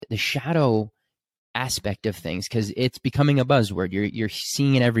the shadow aspect of things, because it's becoming a buzzword. You're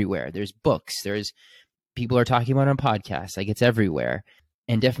seeing it everywhere. There's books, there's people are talking about it on podcasts, like it's everywhere.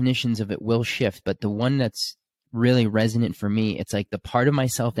 And definitions of it will shift, but the one that's really resonant for me, it's like the part of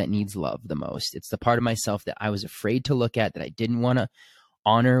myself that needs love the most. It's the part of myself that I was afraid to look at, that I didn't want to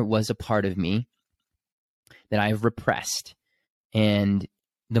honor, was a part of me that I've repressed. And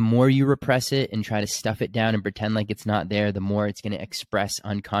the more you repress it and try to stuff it down and pretend like it's not there, the more it's going to express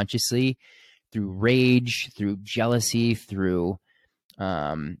unconsciously through rage, through jealousy, through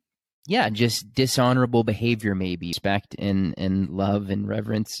just dishonorable behavior, maybe. Respect and love and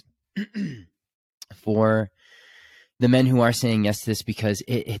reverence for the men who are saying yes to this, because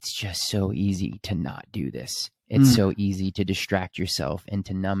it's just so easy to not do this. It's so easy to distract yourself and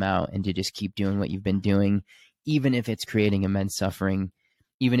to numb out and to just keep doing what you've been doing, even if it's creating immense suffering,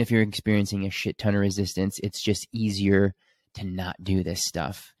 even if you're experiencing a shit ton of resistance. It's just easier to not do this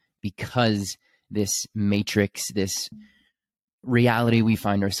stuff, because this matrix, this reality we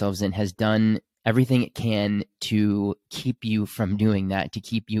find ourselves in, has done everything it can to keep you from doing that, to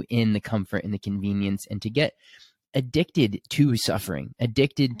keep you in the comfort and the convenience, and to get addicted to suffering,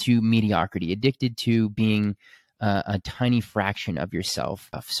 addicted to mediocrity, addicted to being a tiny fraction of yourself.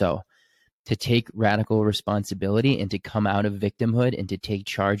 So to take radical responsibility and to come out of victimhood and to take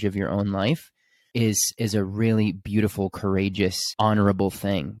charge of your own life is a really beautiful, courageous, honorable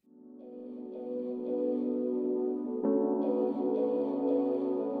thing.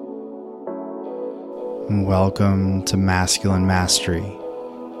 Welcome to Masculine Mastery,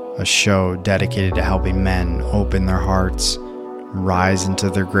 a show dedicated to helping men open their hearts, rise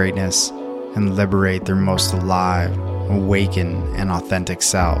into their greatness, and liberate their most alive, awakened, and authentic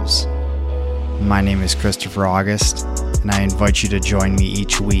selves. My name is Christopher August, and I invite you to join me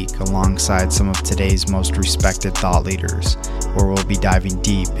each week alongside some of today's most respected thought leaders, where we'll be diving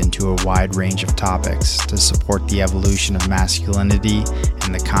deep into a wide range of topics to support the evolution of masculinity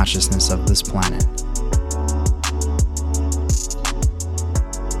and the consciousness of this planet.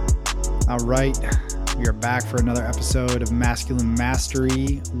 All right, we are back for another episode of Masculine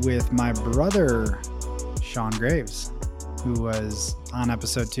Mastery with my brother, Sean Graves, who was on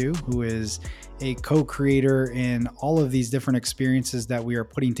episode 2, who is a co-creator in all of these different experiences that we are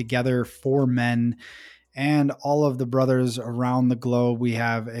putting together for men and all of the brothers around the globe. We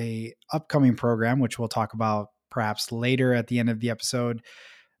have a upcoming program, which we'll talk about perhaps later at the end of the episode,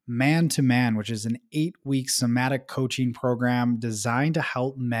 Man to Man, which is an 8-week somatic coaching program designed to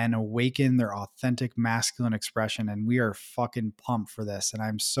help men awaken their authentic masculine expression. And we are fucking pumped for this. And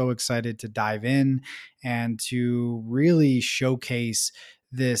I'm so excited to dive in and to really showcase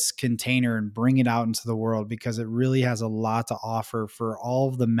this container and bring it out into the world, because it really has a lot to offer for all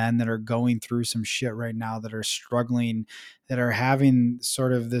of the men that are going through some shit right now, that are struggling, that are having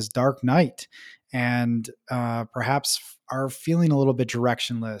sort of this dark night, and perhaps are feeling a little bit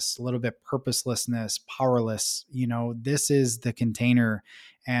directionless, a little bit purposelessness, powerless. You know, this is the container,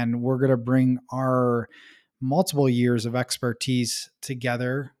 and we're going to bring our multiple years of expertise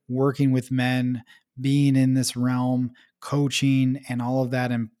together, working with men, being in this realm, coaching and all of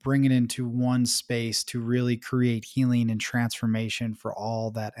that, and bring it into one space to really create healing and transformation for all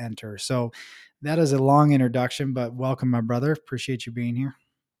that enter. So that is a long introduction, but welcome, my brother. Appreciate you being here.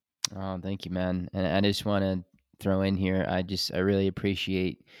 Oh, thank you, man. And I just want to throw in here, I really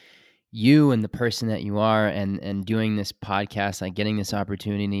appreciate you and the person that you are, and doing this podcast, like getting this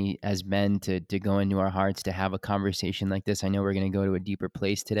opportunity as men to go into our hearts, to have a conversation like this. I know we're going to go to a deeper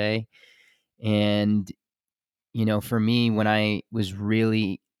place today. And, you know, for me, when I was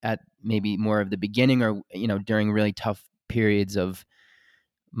really at maybe more of the beginning, or, you know, during really tough periods of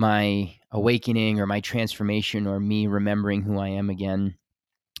my awakening or my transformation, or me remembering who I am again,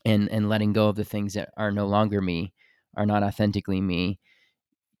 and letting go of the things that are no longer me, are not authentically me.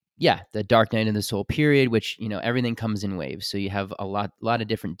 Yeah, the dark night of the soul period, which, you know, everything comes in waves. So you have a lot of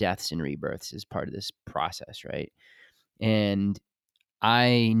different deaths and rebirths as part of this process, right? And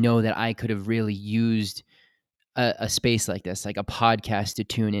I know that I could have really used a space like this, like a podcast to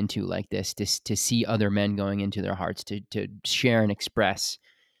tune into like this, to see other men going into their hearts, to share and express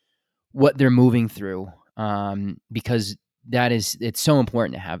what they're moving through, because it's so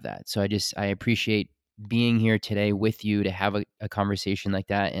important to have that. So I appreciate being here today with you to have a conversation like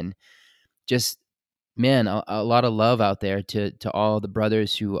that. And just, man, a lot of love out there to all the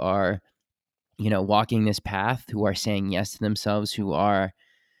brothers who are, you know, walking this path, who are saying yes to themselves, who are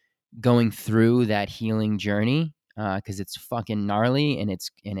going through that healing journey, because it's fucking gnarly, and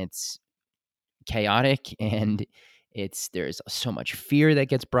it's chaotic, and there's so much fear that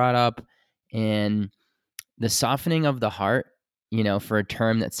gets brought up, and the softening of the heart for a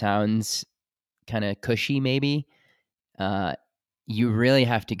term that sounds kind of cushy, maybe, you really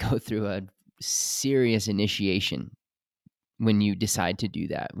have to go through a serious initiation when you decide to do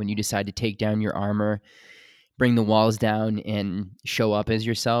that. When you decide to take down your armor, bring the walls down, and show up as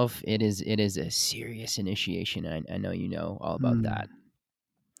yourself, it is a serious initiation. I know you know all about Mm. that.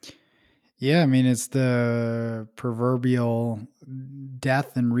 Yeah, I mean, it's the proverbial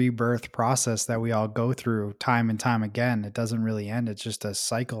death and rebirth process that we all go through time and time again. It doesn't really end. It's just a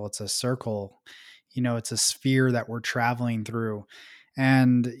cycle, it's a circle. It's a sphere that we're traveling through.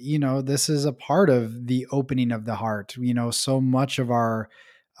 And, this is a part of the opening of the heart. So much of our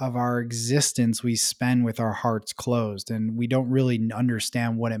existence we spend with our hearts closed, and we don't really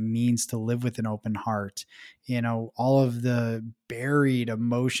understand what it means to live with an open heart. All of the buried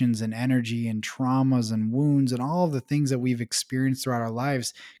emotions and energy and traumas and wounds and all of the things that we've experienced throughout our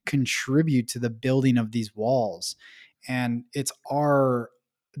lives contribute to the building of these walls. And it's our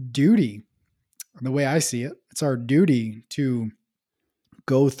duty, the way I see it, it's our duty to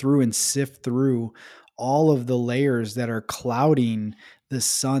go through and sift through all of the layers that are clouding the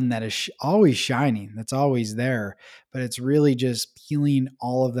sun that is always shining, that's always there. But it's really just peeling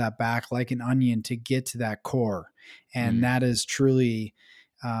all of that back like an onion to get to that core. And Mm, that is truly,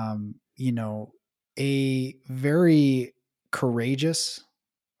 um, you know, a very courageous,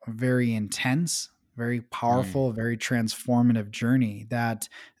 very intense, very mm, powerful, very transformative journey that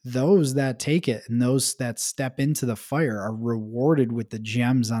those that take it and those that step into the fire are rewarded with the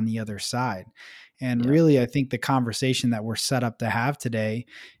gems on the other side. And yeah. really, I think the conversation that we're set up to have today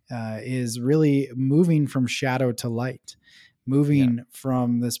is really moving from shadow to light, Yeah. moving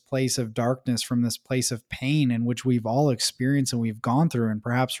from this place of darkness, from this place of pain in which we've all experienced and we've gone through. And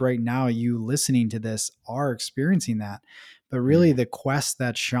perhaps right now, you listening to this are experiencing that. But really, Mm, the quest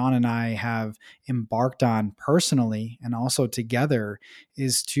that Sean and I have embarked on personally and also together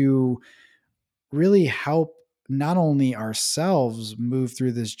is to really help not only ourselves move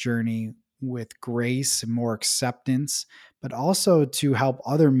through this journey with grace and more acceptance, but also to help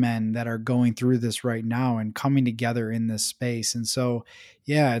other men that are going through this right now and coming together in this space. And so,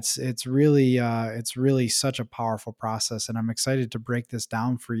 yeah, it's really such a powerful process, and I'm excited to break this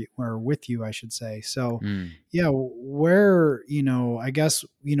down for you, or with you, I should say. So, mm, yeah, where I guess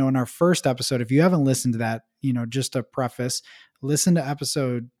in our first episode, if you haven't listened to that, just a preface, listen to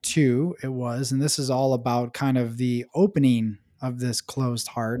episode 2, it was, and this is all about kind of the opening of this closed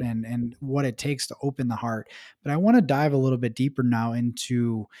heart and what it takes to open the heart. But I want to dive a little bit deeper now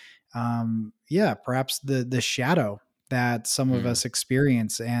into yeah, perhaps the shadow that some of mm. us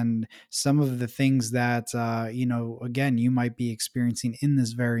experience, and some of the things that again, you might be experiencing in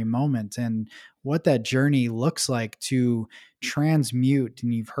this very moment, and what that journey looks like to transmute.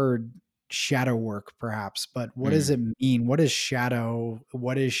 And you've heard shadow work perhaps, but what does Mm. it mean? What is shadow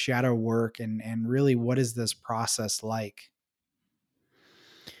work, and really, what is this process like?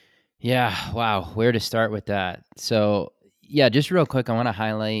 Yeah, wow, where to start with that? So, yeah, just real quick, I wanna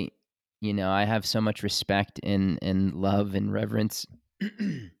highlight, I have so much respect and love and reverence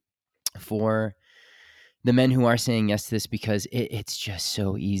for the men who are saying yes to this, because it's just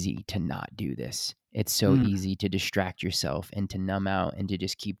so easy to not do this. It's so Mm, easy to distract yourself and to numb out and to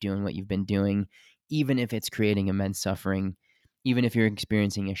just keep doing what you've been doing, even if it's creating immense suffering, even if you're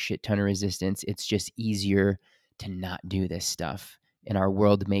experiencing a shit ton of resistance. It's just easier to not do this stuff. And our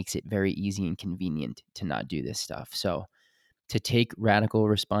world makes it very easy and convenient to not do this stuff. So, to take radical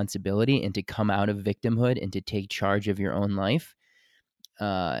responsibility and to come out of victimhood and to take charge of your own life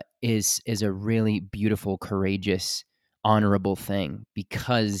is a really beautiful, courageous, honorable thing,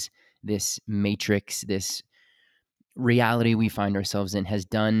 because this matrix, this reality we find ourselves in, has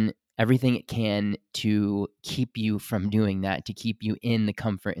done everything it can to keep you from doing that, to keep you in the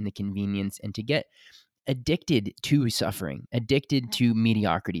comfort and the convenience, and to get addicted to suffering, addicted to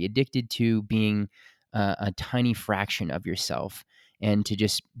mediocrity, addicted to being a tiny fraction of yourself, and to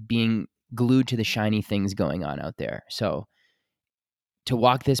just being glued to the shiny things going on out there. So, to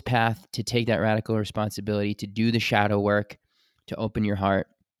walk this path, to take that radical responsibility, to do the shadow work, to open your heart,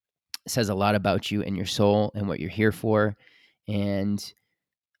 says a lot about you and your soul and what you're here for. And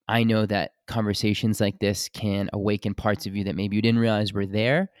I know that conversations like this can awaken parts of you that maybe you didn't realize were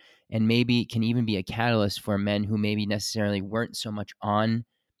there, and maybe can even be a catalyst for men who maybe necessarily weren't so much on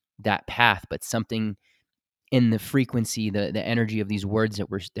that path, but something in the frequency, the energy of these words that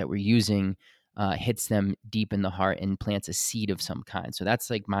we're using hits them deep in the heart and plants a seed of some kind. So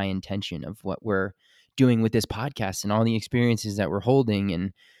that's like my intention of what we're doing with this podcast and all the experiences that we're holding,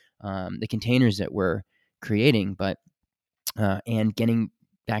 and the containers that we're creating. But and getting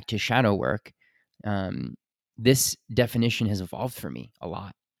back to shadow work, um, this definition has evolved for me a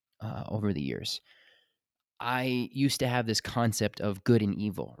lot over the years. I used to have this concept of good and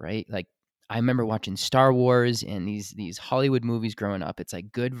evil, right? Like I remember watching Star Wars and these Hollywood movies growing up. It's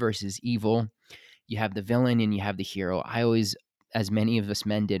like good versus evil. You have the villain and you have the hero. I always, as many of us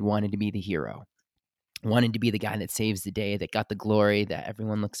men did, wanted to be the hero. Wanted to be the guy that saves the day, that got the glory, that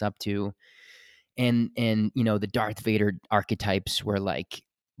everyone looks up to. And you know, the Darth Vader archetypes were like,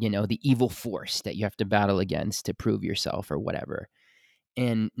 you know, the evil force that you have to battle against to prove yourself or whatever.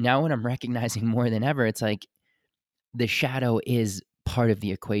 And now when I'm recognizing more than ever, it's like the shadow is part of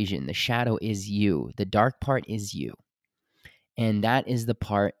the equation. The shadow is you. The dark part is you. And that is the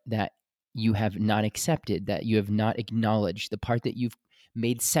part that you have not accepted, that you have not acknowledged, the part that you've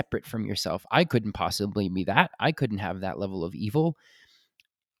made separate from yourself. I couldn't possibly be that. I couldn't have that level of evil,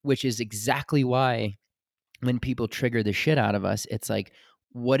 which is exactly why when people trigger the shit out of us, it's like,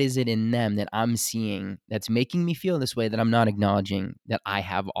 what is it in them that I'm seeing that's making me feel this way that I'm not acknowledging that I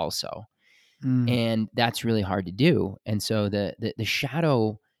have also? Mm, And that's really hard to do. And so the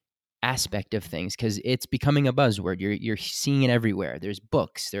shadow aspect of things, because it's becoming a buzzword. You're seeing it everywhere. There's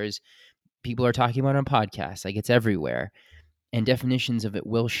books, there's people are talking about it on podcasts, like it's everywhere. And definitions of it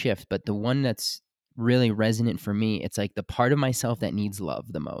will shift. But the one that's really resonant for me, it's like the part of myself that needs love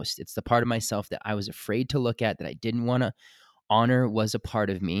the most. It's the part of myself that I was afraid to look at, that I didn't want to honor, was a part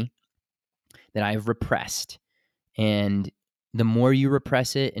of me that I've repressed. And the more you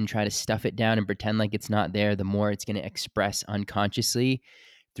repress it and try to stuff it down and pretend like it's not there, the more it's going to express unconsciously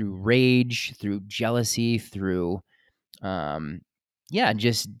through rage, through jealousy, through yeah,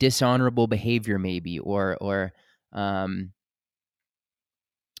 just dishonorable behavior maybe, or um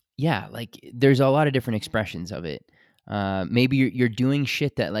yeah, like there's a lot of different expressions of it. Maybe you're doing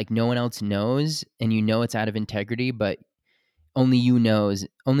shit that like no one else knows and you know it's out of integrity, but only you know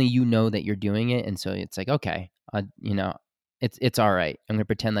that you're doing it, and so it's like, okay, you know, it's all right. I'm gonna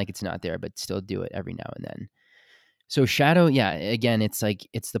pretend like it's not there, but still do it every now and then. So shadow, yeah, again, it's like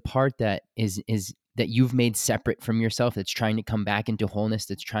it's the part that is that you've made separate from yourself, that's trying to come back into wholeness,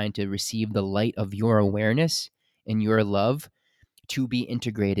 that's trying to receive the light of your awareness and your love, to be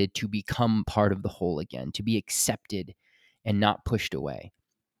integrated, to become part of the whole again, to be accepted and not pushed away.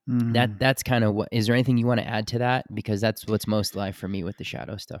 mm. That's kind of what. Is there anything you want to add to that? Because that's what's most live for me with the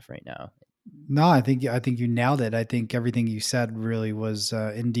shadow stuff right now. No, I think you nailed it. I think everything you said really was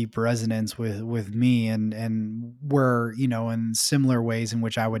in deep resonance with me, and were, you know, in similar ways in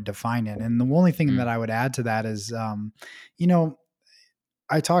which I would define it. And the only thing that Mm, I would add to that is, you know,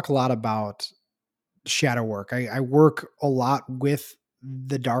 I talk a lot about shadow work. I work a lot with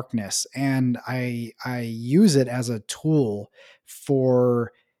the darkness, and I use it as a tool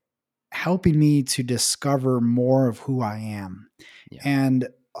for helping me to discover more of who I am. yeah. And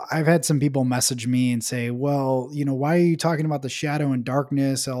I've had some people message me and say, well, you know, why are you talking about the shadow and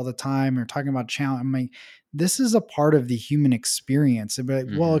darkness all the time, or talking about challenge? I'm like, this is a part of the human experience. But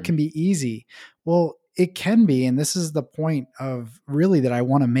well, it Hmm. can be easy. Well, it can be. And this is the point of really that I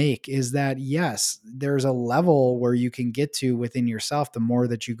want to make, is that yes, there's a level where you can get to within yourself the more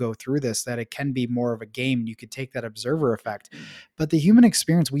that you go through this, that it can be more of a game. You could take that observer effect. But the human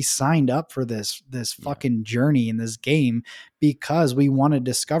experience, we signed up for this Yeah. fucking journey in this game because we want to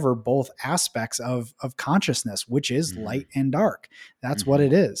discover both aspects of consciousness, which is Hmm. light and dark. That's what Hmm.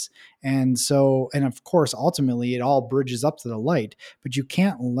 it is. And so, and of course, ultimately, it all bridges up to the light, but you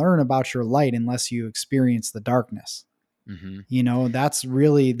can't learn about your light unless you experience the darkness. Hmm. You know, that's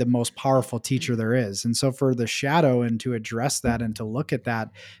really the most powerful teacher there is. And so for the shadow, and to address that and to look at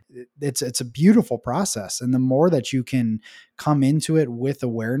that, it's a beautiful process. And the more that you can come into it with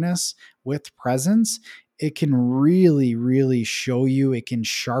awareness, with presence, it can really, really show you, it can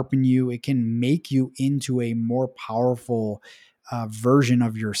sharpen you, it can make you into a more powerful version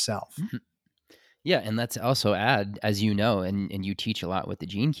of yourself. Hmm. Yeah, and let's also add, as you know, and you teach a lot with the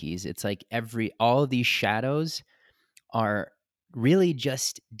gene keys. It's like all of these shadows are really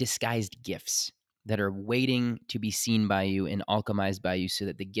just disguised gifts that are waiting to be seen by you and alchemized by you, so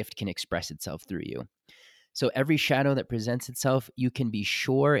that the gift can express itself through you. So every shadow that presents itself, you can be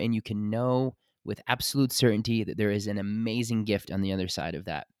sure and you can know with absolute certainty that there is an amazing gift on the other side of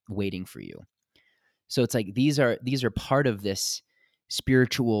that waiting for you. So it's like these are part of this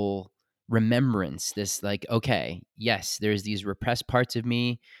spiritual remembrance, this like, okay, yes, there's these repressed parts of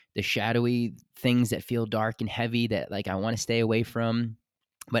me, the shadowy things that feel dark and heavy that like I want to stay away from,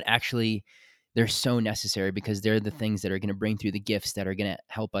 but actually they're so necessary, because they're the things that are going to bring through the gifts that are going to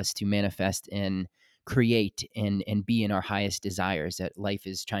help us to manifest and create and be in our highest desires that life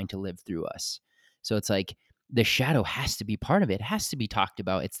is trying to live through us. So it's like the shadow has to be part of it. It has to be talked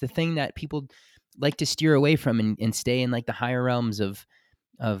about. It's the thing that people like to steer away from and stay in like the higher realms of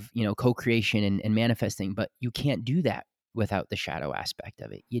co-creation and manifesting, but you can't do that without the shadow aspect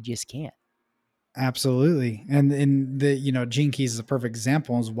of it. You just can't. Absolutely. And the, Gene Keys is a perfect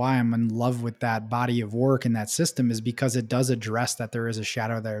example, is why I'm in love with that body of work and that system, is because it does address that there is a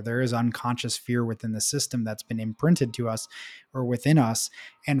shadow there. There is unconscious fear within the system that's been imprinted to us or within us.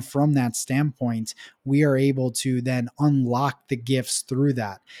 And from that standpoint, we are able to then unlock the gifts through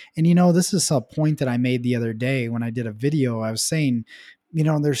that. And, this is a point that I made the other day when I did a video. I was saying,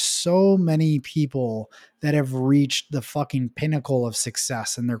 there's so many people that have reached the fucking pinnacle of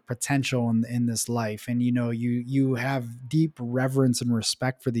success and their potential in this life. And you have deep reverence and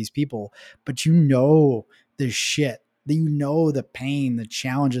respect for these people, but the shit, the pain, the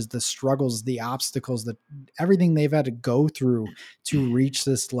challenges, the struggles, the obstacles, the everything they've had to go through to reach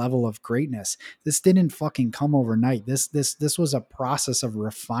this level of greatness. This didn't fucking come overnight. This was a process of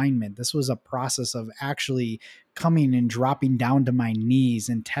refinement. This was a process of actually coming and dropping down to my knees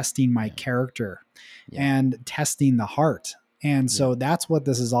and testing my Yeah. character Yeah. and testing the heart. And Yeah. so that's what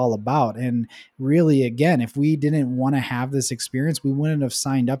this is all about. And really, again, if we didn't want to have this experience, we wouldn't have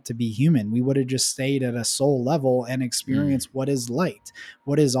signed up to be human. We would have just stayed at a soul level and Mm. experienced what is light,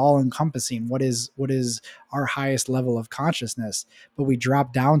 what is all encompassing, what is our highest level of consciousness. But we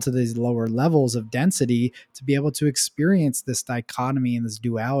drop down to these lower levels of density to be able to experience this dichotomy and this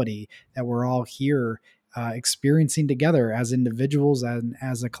duality that we're all here experiencing together as individuals and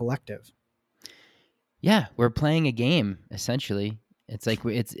as a collective. Yeah, we're playing a game essentially. It's like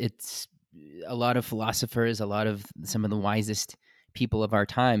it's a lot of philosophers, a lot of some of the wisest people of our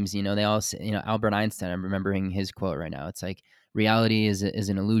times. They all say, Albert Einstein. I'm remembering his quote right now. It's like reality is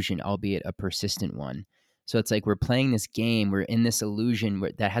an illusion, albeit a persistent one. So it's like we're playing this game. We're in this illusion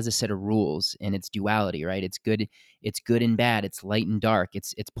that has a set of rules, and it's duality, right? It's good and bad. It's light and dark.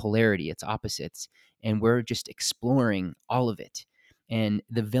 It's polarity. It's opposites, and we're just exploring all of it. And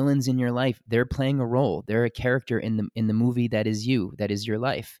the villains in your life, they're playing a role. They're a character in the movie that is you, that is your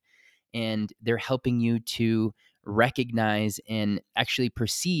life, and they're helping you to recognize and actually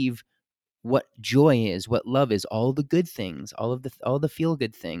perceive what joy is, what love is, all the good things, all the feel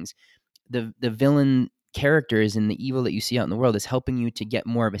good things. The villain characters and the evil that you see out in the world is helping you to get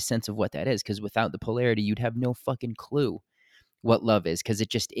more of a sense of what that is, because without the polarity, you'd have no fucking clue what love is, because it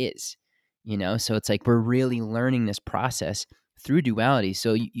just is. So it's like we're really learning this process through duality.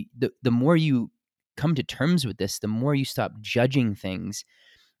 So the more you come to terms with this, the more you stop judging things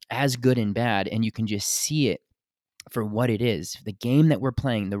as good and bad, and you can just see it for what it is, the game that we're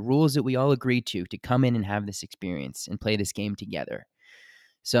playing, the rules that we all agree to come in and have this experience and play this game together.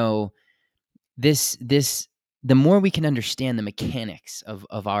 So this the more we can understand the mechanics of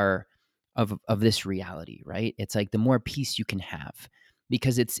this reality, right? It's like the more peace you can have,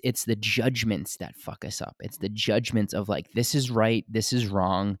 because it's the judgments that fuck us up. It's the judgments of like, this is right, this is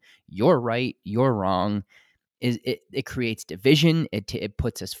wrong, you're right, you're wrong. It creates division. It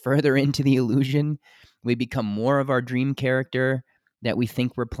puts us further into the illusion. We become more of our dream character that we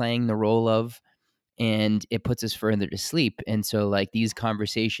think we're playing the role of, and it puts us further to sleep. And so like these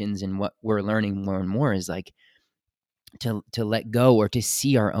conversations and what we're learning more and more is like to let go or to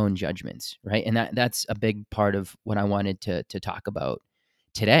see our own judgments, right? And that's a big part of what I wanted to talk about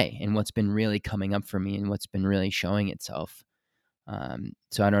today, and what's been really coming up for me and what's been really showing itself.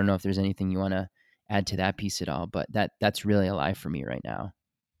 So I don't know if there's anything you want to add to that piece at all, but that's really alive for me right now.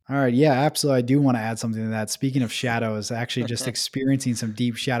 All right. Yeah, absolutely. I do want to add something to that. Speaking of shadows, actually just experiencing some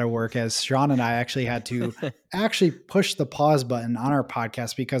deep shadow work, as Sean and I actually had to actually push the pause button on our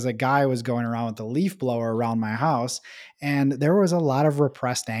podcast because a guy was going around with a leaf blower around my house, and there was a lot of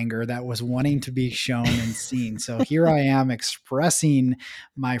repressed anger that was wanting to be shown and seen. So here I am expressing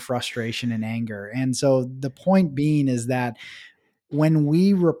my frustration and anger. And so the point being is that when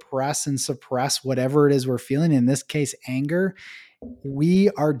we repress and suppress whatever it is we're feeling, in this case, anger, we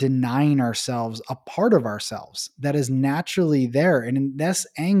are denying ourselves a part of ourselves that is naturally there. And in this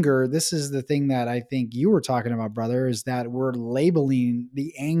anger, this is the thing that I think you were talking about, brother, is that we're labeling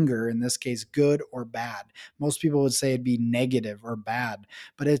the anger, in this case, good or bad. Most people would say it'd be negative or bad,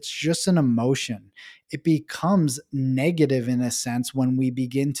 but it's just an emotion. It becomes negative in a sense when we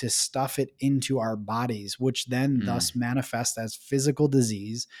begin to stuff it into our bodies, which then Mm, thus manifest as physical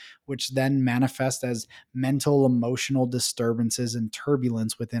disease, which then manifest as mental, emotional disturbances and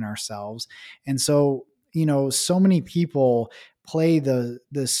turbulence within ourselves. And so, so many people play the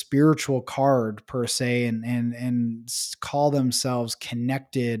spiritual card per se, and call themselves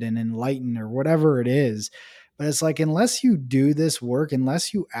connected and enlightened or whatever it is. But it's like, unless you do this work,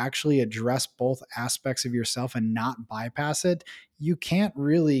 unless you actually address both aspects of yourself and not bypass it, you can't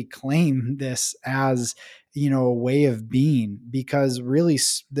really claim this as, a way of being, because really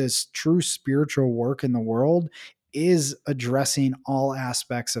this true spiritual work in the world is addressing all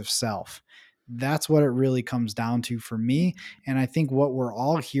aspects of self. That's what it really comes down to for me. And I think what we're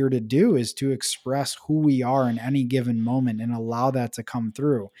all here to do is to express who we are in any given moment and allow that to come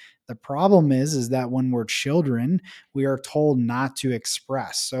through. The problem is that when we're children, we are told not to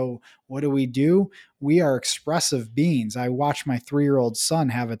express. So what do? We are expressive beings. I watch my 3-year-old son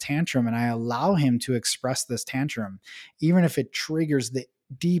have a tantrum, and I allow him to express this tantrum, even if it triggers the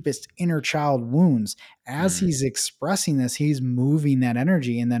deepest inner child wounds. As Mm, he's expressing this, he's moving that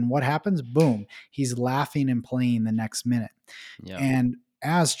energy. And then what happens? Boom, he's laughing and playing the next minute. yeah. And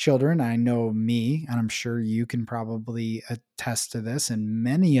as children, I know me, and I'm sure you can probably attest to this, and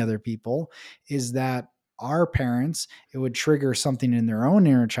many other people, is that our parents, it would trigger something in their own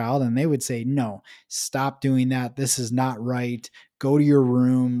inner child, and they would say, no, stop doing that. This is not right. Go to your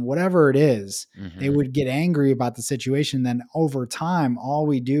room, whatever it is. They Mm-hmm. would get angry about the situation. Then over time, all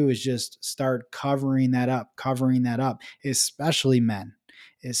we do is just start covering that up, especially men.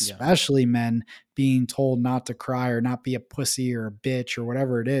 Yeah. Especially men being told not to cry or not be a pussy or a bitch or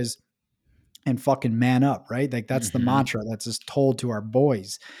whatever it is, and fucking man up, right? Like, that's the Mm-hmm. mantra that's just told to our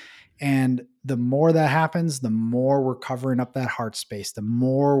boys. And the more that happens, the more we're covering up that heart space, the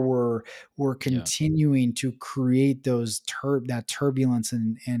more we're Yeah. continuing to create that turbulence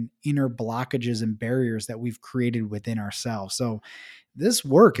and inner blockages and barriers that we've created within ourselves. So this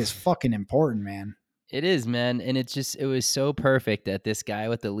work is fucking important, man. It is, man. And it was so perfect that this guy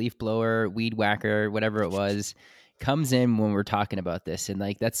with the leaf blower, weed whacker, whatever it was, comes in when we're talking about this. And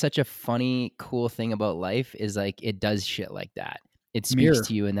like, that's such a funny, cool thing about life is like, it does shit like that. It speaks Mirror.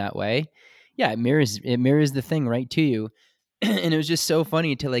 to you in that way. Yeah. It mirrors the thing right to you. And it was just so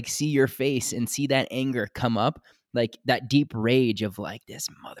funny to like see your face and see that anger come up, like that deep rage of like, this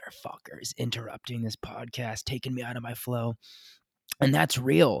motherfucker is interrupting this podcast, taking me out of my flow. And that's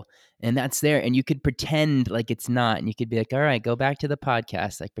real, and that's there, and you could pretend like it's not, and you could be like, all right, go back to the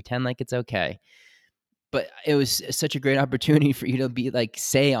podcast, like pretend like it's okay. But it was such a great opportunity for you to be like,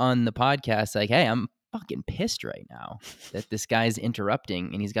 say on the podcast, like, hey, I'm fucking pissed right now that this guy's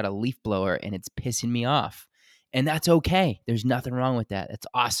interrupting and he's got a leaf blower and it's pissing me off. And that's okay. There's nothing wrong with that. That's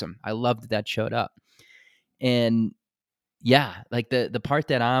awesome. I love that that showed up. And yeah, like the part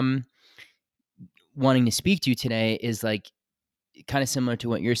that I'm wanting to speak to today is like kind of similar to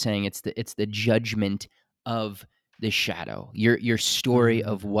what you're saying. It's the judgment of the shadow. Your story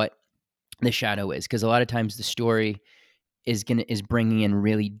of Mm. what the shadow is, because a lot of times the story is bringing in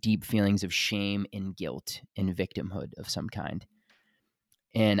really deep feelings of shame and guilt and victimhood of some kind.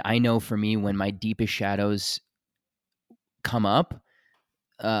 And I know for me, when my deepest shadows come up,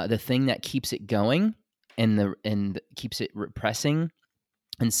 the thing that keeps it going and keeps it repressing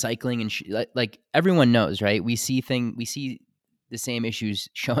and cycling and like everyone knows, right? We see the same issues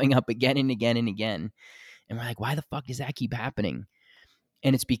showing up again and again and again, and we're like, why the fuck does that keep happening?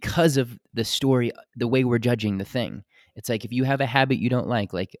 And it's because of the story, the way we're judging the thing. It's like, if you have a habit you don't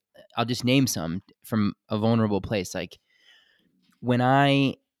like, I'll just name some from a vulnerable place. Like, when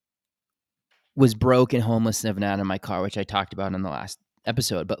I was broke and homeless, living out of my car, which I talked about in the last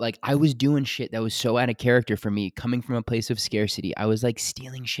episode, but like, I was doing shit that was so out of character for me, coming from a place of scarcity. I was like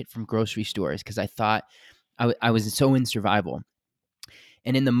stealing shit from grocery stores because I thought I was so in survival.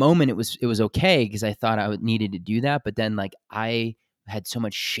 And in the moment, it was okay because I thought needed to do that. But then, like, I had so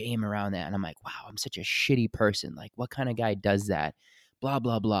much shame around that, and I'm like, wow, I'm such a shitty person. Like, what kind of guy does that? Blah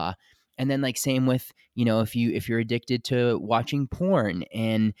blah blah. And then, like, same with, if you're addicted to watching porn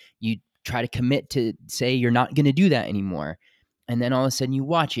and you try to commit to say you're not going to do that anymore, and then all of a sudden you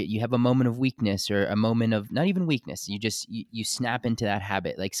watch it, you have a moment of weakness, or a moment of not even weakness, you snap into that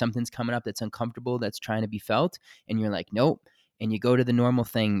habit. Like, something's coming up that's uncomfortable, that's trying to be felt, and you're like, nope. And you go to the normal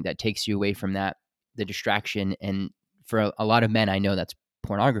thing that takes you away from that, the distraction. And for a lot of men, I know that's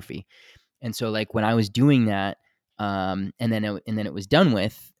pornography. And so, like, when I was doing that, and then it was done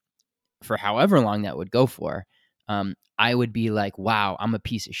with, for however long that would go for, I would be like, wow, I'm a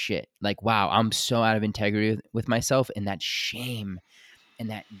piece of shit. Like, wow, I'm so out of integrity with myself. And that shame and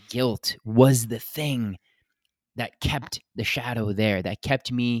that guilt was the thing that kept the shadow there, that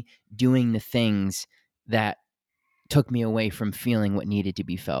kept me doing the things that took me away from feeling what needed to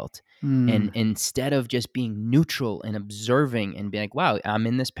be felt. And Mm. instead of just being neutral and observing and being like, wow, I'm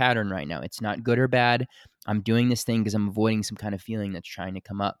in this pattern right now. It's not good or bad. I'm doing this thing because I'm avoiding some kind of feeling that's trying to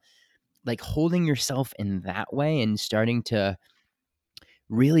come up. Like, holding yourself in that way and starting to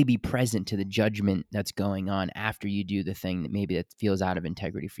really be present to the judgment that's going on after you do the thing that maybe that feels out of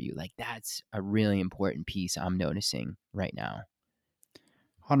integrity for you. Like that's a really important piece I'm noticing right now.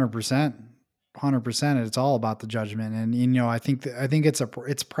 100%. 100%. It's all about the judgment. And, you know, I think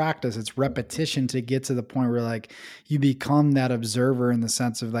it's practice, it's repetition to get to the point where like you become that observer in the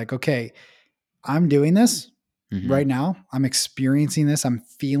sense of like, okay, I'm doing this Hmm. right now. I'm experiencing this. I'm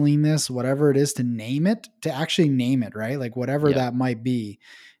feeling this, whatever it is, to name it, to actually name it, right? Like whatever Yeah. that might be.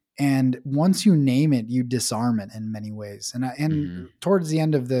 And once you name it, you disarm it in many ways. And Hmm. towards the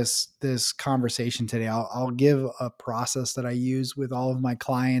end of this conversation today, I'll give a process that I use with all of my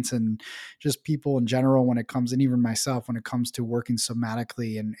clients and just people in general when it comes, and even myself when it comes to working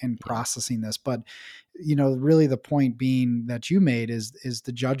somatically and Yeah. processing this. But you know, really the point being that you made is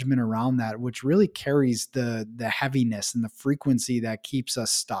the judgment around that, which really carries the heaviness and the frequency that keeps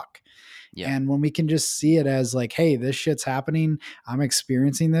us stuck. Yeah. And when we can just see it as like, hey, this shit's happening, I'm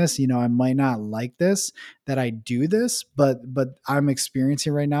experiencing this, you know, I might not like this, that I do this, but I'm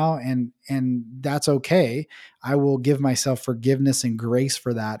experiencing right now, and that's okay. I will give myself forgiveness and grace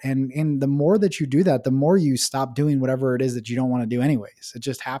for that. And the more that you do that, the more you stop doing whatever it is that you don't want to do anyways. It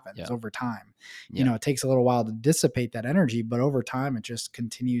just happens Yeah. over time. You Yeah. know, it takes a little while to dissipate that energy, but over time it just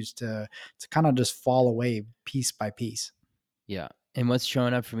continues to kind of just fall away piece by piece. Yeah. And what's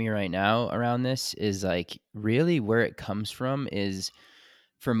showing up for me right now around this is like really where it comes from is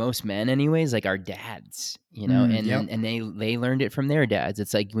for most men anyways, like our dads, you know, Yep. and they learned it from their dads.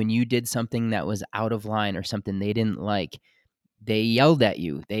 It's like when you did something that was out of line or something they didn't like, they yelled at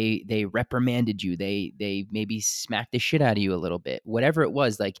you. They reprimanded you. They maybe smacked the shit out of you a little bit. Whatever it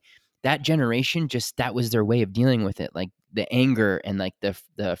was, like that generation just that was their way of dealing with it. Like the anger and like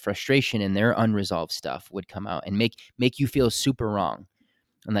the frustration and their unresolved stuff would come out and make you feel super wrong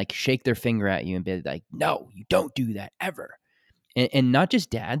and like shake their finger at you and be like, "No, you don't do that ever." And not just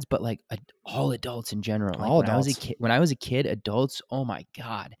dads, but like all adults in general. Like All adults. when I was a kid, adults, oh my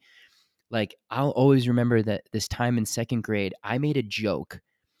god, like I'll always remember that this time in second grade, I made a joke,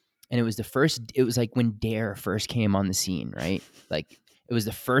 and it was like when Dare first came on the scene, right? Like it was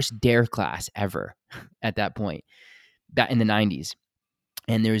the first Dare class ever at that point, back in the '90s,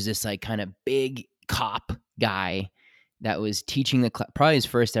 and there was this like kind of big cop guy that was teaching probably his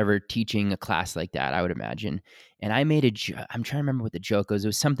first ever teaching a class like that, I would imagine. And I made I'm trying to remember what the joke was. It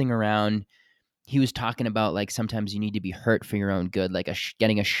was something around he was talking about like sometimes you need to be hurt for your own good, like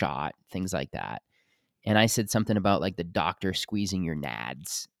getting a shot, things like that. And I said something about like the doctor squeezing your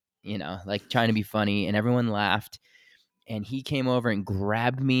nads, you know, like trying to be funny, and everyone laughed. And he came over and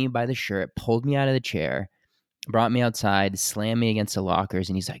grabbed me by the shirt, pulled me out of the chair, brought me outside, slammed me against the lockers,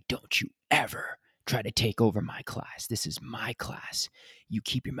 and he's like, "Don't you ever try to take over my class. This is my class. You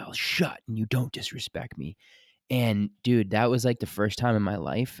keep your mouth shut and you don't disrespect me." And dude, that was like the first time in my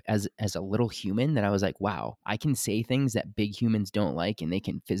life as a little human that I was like, wow, I can say things that big humans don't like and they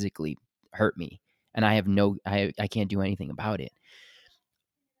can physically hurt me. And I can't do anything about it.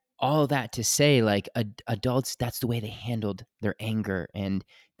 All of that to say, like adults, that's the way they handled their anger and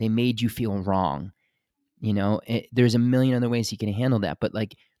they made you feel wrong. You know, there's a million other ways you can handle that. But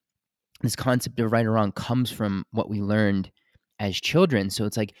like this concept of right or wrong comes from what we learned as children. So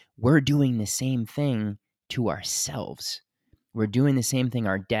it's like we're doing the same thing to ourselves. We're doing the same thing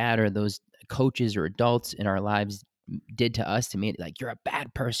our dad or those coaches or adults in our lives did to us to me. Like, you're a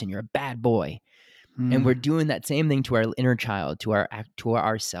bad person, you're a bad boy. And we're Mm, doing that same thing to our inner child, to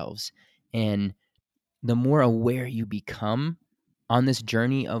ourselves. And the more aware you become on this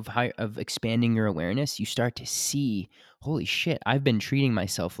journey of expanding your awareness, you start to see, holy shit, I've been treating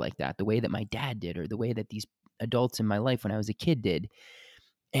myself like that, the way that my dad did, or the way that these adults in my life when I was a kid did.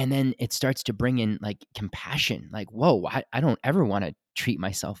 And then it starts to bring in like compassion, like, whoa, I don't ever want to treat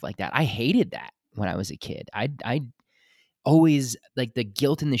myself like that. I hated that when I was a kid. I always like the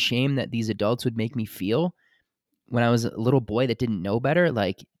guilt and the shame that these adults would make me feel when I was a little boy that didn't know better,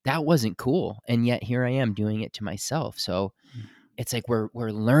 like that wasn't cool. And yet here I am doing it to myself. So it's like we're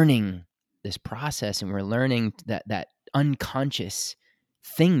learning this process and we're learning that unconscious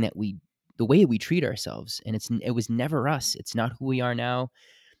thing that we the way we treat ourselves. And it was never us. It's not who we are now.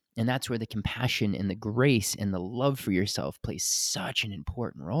 And that's where the compassion and the grace and the love for yourself plays such an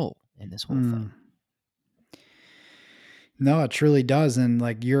important role in this whole thing. mm. No, it truly does. And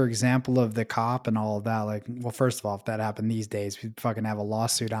like your example of the cop and all of that, like, well, first of all, if that happened these days, we'd fucking have a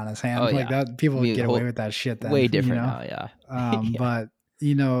lawsuit on his Oh hand like yeah. that. People would We get away whole with that shit then, way you different know? now, yeah. Yeah. But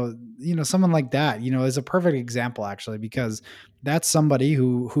someone like that, is a perfect example actually, because that's somebody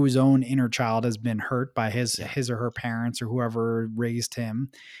whose own inner child has been hurt by Yeah. his or her parents or whoever raised him.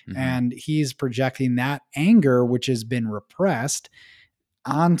 Mhm. And he's projecting that anger, which has been repressed,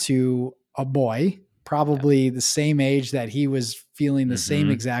 onto a boy, Yeah. probably the same age that he was feeling the same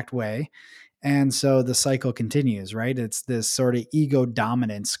Mm-hmm. exact way. And so the cycle continues, right? It's this sort of ego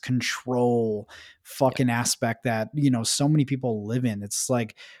dominance, control Yeah. fucking aspect that, so many people live in. It's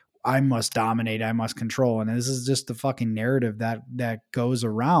like, I must dominate, I must control. And this is just the fucking narrative that goes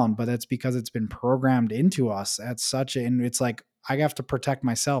around, but that's because it's been programmed into us at such a, and it's like, I have to protect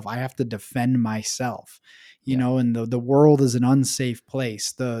myself. I have to defend myself, Yeah. and the world is an unsafe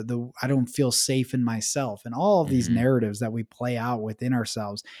place. The I don't feel safe in myself, and all of these Mm-hmm. narratives that we play out within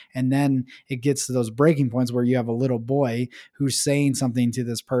ourselves. And then it gets to those breaking points where you have a little boy who's saying something to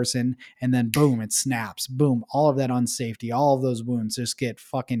this person, and then boom, it snaps. Boom, all of that unsafety, all of those wounds just get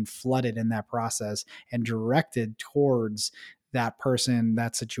fucking flooded in that process and directed towards that person,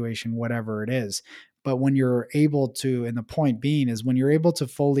 that situation, whatever it is. But when you're able to, and the point being is when you're able to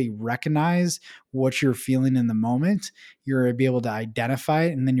fully recognize what you're feeling in the moment, you're able to identify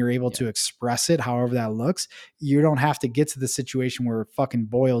it, and then you're able Yeah. to express it however that looks. You don't have to get to the situation where it fucking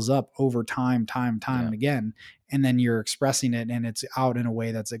boils up over time Yeah. and again, and then you're expressing it and it's out in a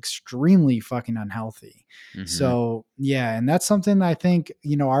way that's extremely fucking unhealthy. Mm-hmm. So yeah, and that's something I think,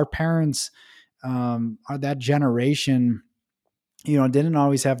 our parents, are that generation, didn't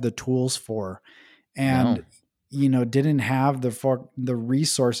always have the tools for, No. and didn't have the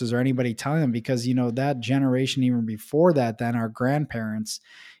resources or anybody telling them, because that generation even before that, then our grandparents,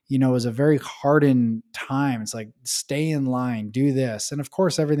 was a very hardened time. It's like, stay in line, do this, and of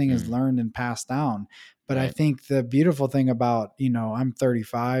course everything is Mm. learned and passed down. But I Right. think the beautiful thing about, I'm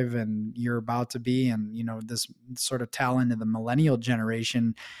 35 and you're about to be, and this sort of talent of the millennial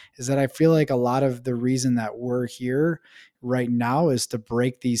generation, is that I feel like a lot of the reason that we're here right now is to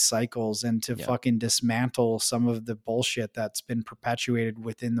break these cycles and to Yeah. fucking dismantle some of the bullshit that's been perpetuated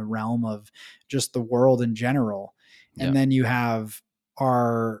within the realm of just the world in general. And Yeah. then you have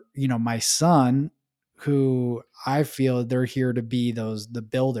my son, who I feel they're here to be the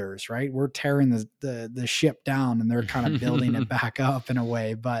builders, right? We're tearing the ship down and they're kind of building it back up in a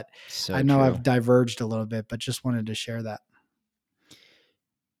way. But I So know true. I've diverged a little bit, but just wanted to share that.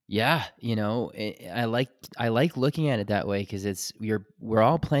 Yeah, I like looking at it that way because we're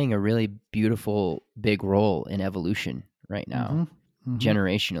all playing a really beautiful big role in evolution right now, Mm-hmm. Mm-hmm.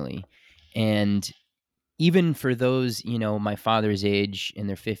 generationally. And even for those, my father's age, in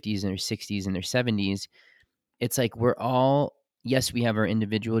their 50s and their 60s and their 70s, it's like we're all, yes, we have our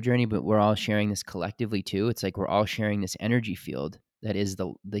individual journey, but we're all sharing this collectively too. It's like we're all sharing this energy field that is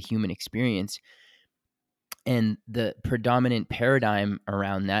the human experience. And the predominant paradigm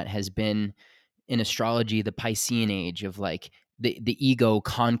around that has been in astrology the Piscean age of like the ego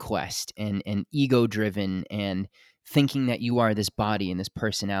conquest and ego driven and thinking that you are this body and this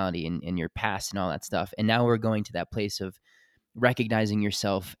personality and your past and all that stuff. And now we're going to that place of recognizing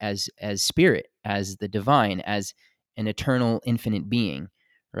yourself as spirit, as the divine, as an eternal infinite being,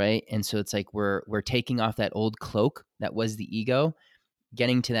 right? And so it's like we're taking off that old cloak that was the ego,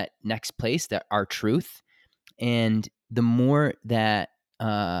 getting to that next place, that our truth. And the more that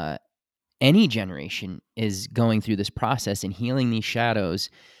any generation is going through this process and healing these shadows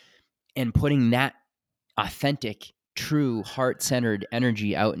and putting that authentic, true, heart centered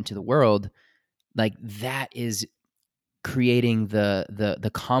energy out into the world, like that is creating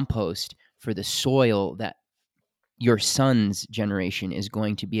the compost for the soil that your son's generation is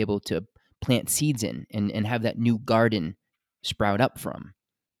going to be able to plant seeds in and have that new garden sprout up from,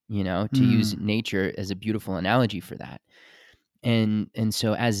 to use Mm. nature as a beautiful analogy for that. And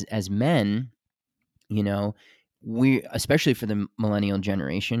so as men, you know we, especially for the millennial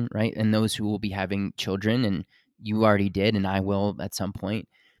generation, right, and those who will be having children, and you already did and I will at some point,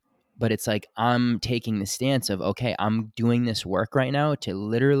 but it's like I'm taking the stance of, okay, I'm doing this work right now to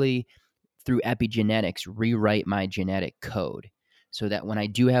literally, through epigenetics, rewrite my genetic code so that when I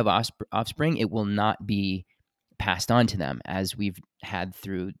do have offspring, it will not be passed on to them as we've had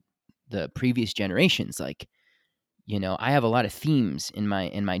through the previous generations. Like, I have a lot of themes in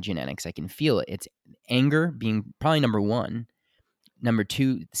my genetics. I can feel it. It's anger being probably number one. Number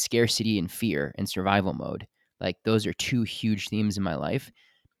two, scarcity and fear and survival mode. Like those are two huge themes in my life,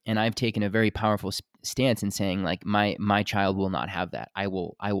 and I've taken a very powerful stance in saying like my child will not have that. I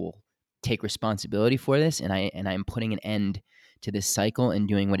will take responsibility for this, and I'm putting an end to this cycle and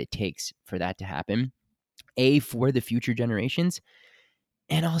doing what it takes for that to happen. For the future generations,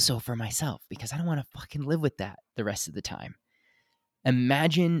 and also for myself, because I don't want to fucking live with that the rest of the time.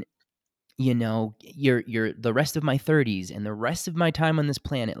 Imagine, you're the rest of my 30s and the rest of my time on this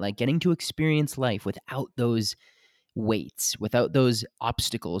planet, like getting to experience life without those weights, without those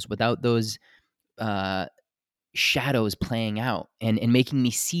obstacles, without those uh shadows playing out and making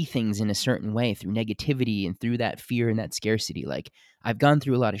me see things in a certain way through negativity and through that fear and that scarcity. Like, I've gone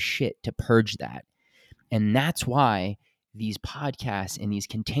through a lot of shit to purge that. And that's why these podcasts and these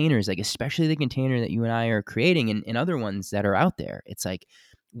containers, like especially the container that you and I are creating, and other ones that are out there, it's like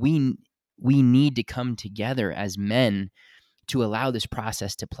we we need to come together as men to allow this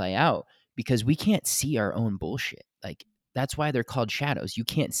process to play out, because we can't see our own bullshit. Like, that's why they're called shadows. You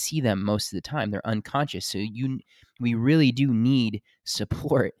can't see them most of the time. They're unconscious. So we really do need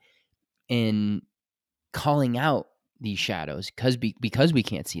support in calling out these shadows, because we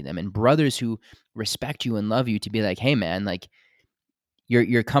can't see them, and brothers who respect you and love you to be like, hey man, like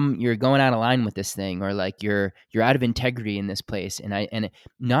you're going out of line with this thing, or like you're out of integrity in this place. And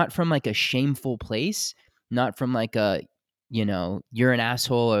not from like a shameful place, not from like a, you're an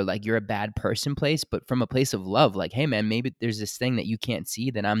asshole or like you're a bad person place, but from a place of love. Like, hey man, maybe there's this thing that you can't see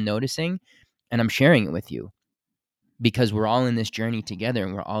that I'm noticing, and I'm sharing it with you, because we're all in this journey together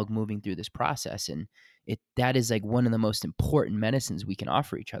and we're all moving through this process. And that is like one of the most important medicines we can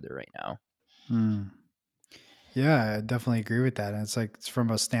offer each other right now. Mm. Yeah, I definitely agree with that. And it's like, it's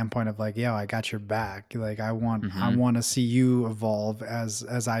from a standpoint of like, yeah, I got your back. Like I Mm-hmm. want to see you evolve as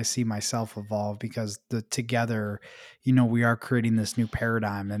I see myself evolve, because the together, we are creating this new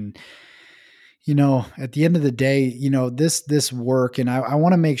paradigm. And at the end of the day, this work, and I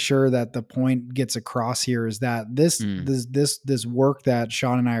want to make sure that the point gets across here, is that Mm. this work that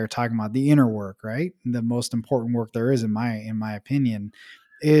Sean and I are talking about, the inner work, right? The most important work there is, in my opinion,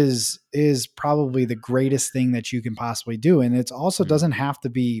 is probably the greatest thing that you can possibly do. And it's also Mm. doesn't have to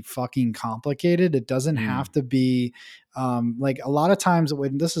be fucking complicated. It doesn't have Mm. to be like a lot of times,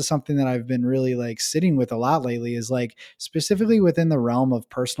 when this is something that I've been really like sitting with a lot lately, is like specifically within the realm of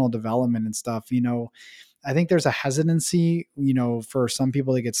personal development and stuff. I think there's a hesitancy, for some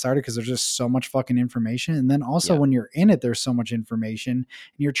people to get started, because there's just so much fucking information. And then also, Yeah. when you're in it, there's so much information, and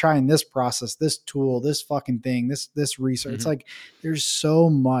you're trying this process, this tool, this fucking thing, this research. It's Mm-hmm. like there's so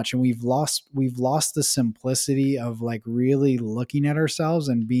much, and we've lost the simplicity of like really looking at ourselves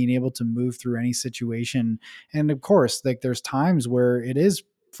and being able to move through any situation. And of course, like there's times where it is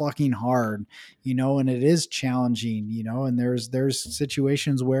fucking hard, and it is challenging, and there's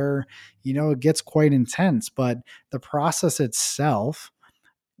situations where it gets quite intense, but the process itself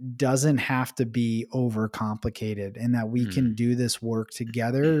doesn't have to be overcomplicated, and that we can Mm. do this work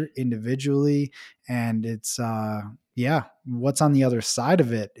together individually. And it's yeah, what's on the other side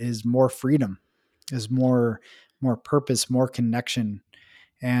of it is more freedom, is more purpose, more connection.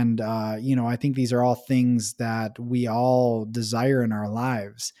 And I think these are all things that we all desire in our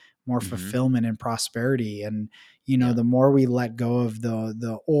lives: more Mm-hmm. fulfillment and prosperity. And Yeah. the more we let go of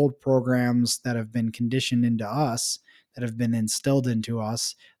the old programs that have been conditioned into us, that have been instilled into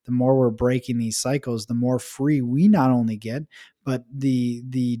us, the more we're breaking these cycles, the more free we not only get, but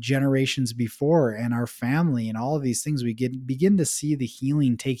the generations before, and our family, and all of these things, we begin to see the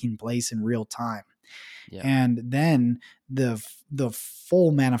healing taking place in real time. Yeah. And then the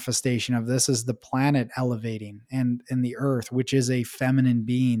full manifestation of this is the planet elevating, and the earth, which is a feminine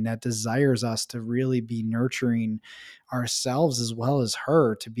being that desires us to really be nurturing ourselves as well as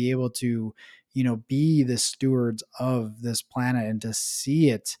her, to be able to be the stewards of this planet, and to see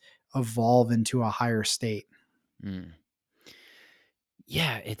it evolve into a higher state. Mm.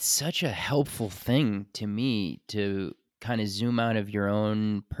 Yeah, it's such a helpful thing to me to kind of zoom out of your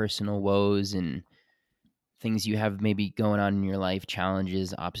own personal woes and things you have maybe going on in your life,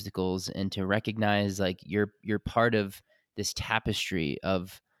 challenges, obstacles, and to recognize like you're part of this tapestry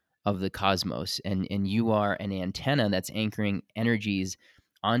of the cosmos, and you are an antenna that's anchoring energies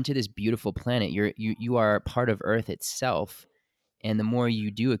onto this beautiful planet. You are part of Earth itself. And the more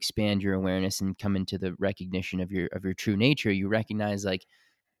you do expand your awareness and come into the recognition of your true nature, you recognize like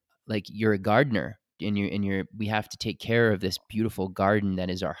you're a gardener, and we have to take care of this beautiful garden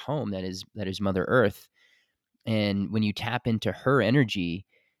that is our home, that is Mother Earth. And when you tap into her energy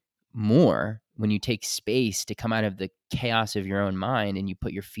more, when you take space to come out of the chaos of your own mind, and you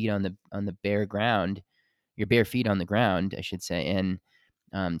put your feet on the bare ground, your bare feet on the ground, I should say, and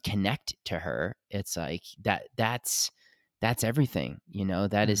connect to her, it's like that's everything.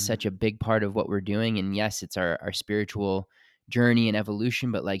 That is Mhm. such a big part of what we're doing. And yes, it's our spiritual journey and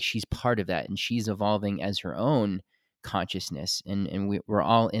evolution, but like she's part of that, and she's evolving as her own consciousness, and we're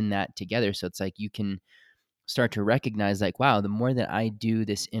all in that together. So it's like you can start to recognize like, wow, the more that I do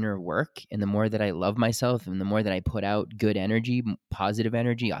this inner work, and the more that I love myself, and the more that I put out good energy, positive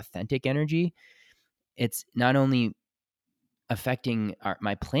energy, authentic energy, it's not only affecting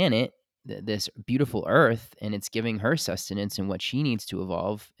my planet, this beautiful earth, and it's giving her sustenance and what she needs to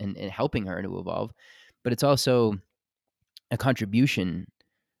evolve, and helping her to evolve, but it's also a contribution,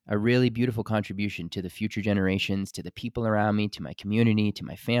 a really beautiful contribution to the future generations, to the people around me, to my community, to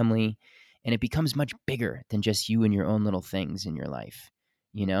my family. And it becomes much bigger than just you and your own little things in your life,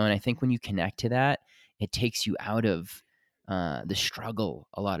 you know? And I think when you connect to that, it takes you out of the struggle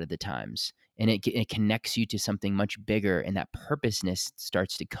a lot of the times. And it connects you to something much bigger, and that purposeness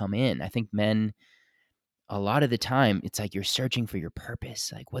starts to come in. I think men, a lot of the time, it's like you're searching for your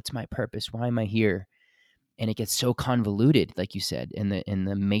purpose. Like, what's my purpose? Why am I here? And it gets so convoluted, like you said, in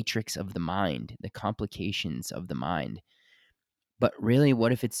the matrix of the mind, the complications of the mind. But really,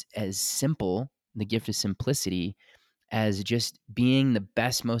 what if it's as simple, the gift of simplicity, as just being the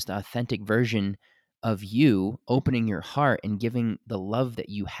best, most authentic version of you, opening your heart and giving the love that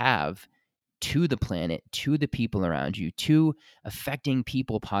you have to the planet, to the people around you, to affecting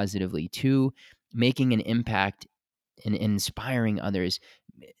people positively, to making an impact and inspiring others,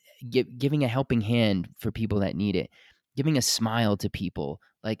 giving a helping hand for people that need it, giving a smile to people,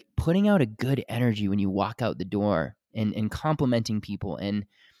 like putting out a good energy when you walk out the door, and complimenting people, and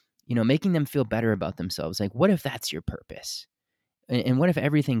making them feel better about themselves. Like, what if that's your purpose? And what if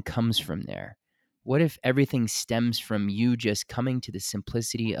everything comes from there? What if everything stems from you just coming to the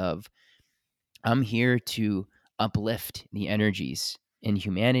simplicity of, I'm here to uplift the energies in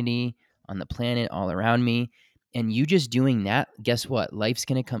humanity, on the planet, all around me. And you just doing that, guess what? Life's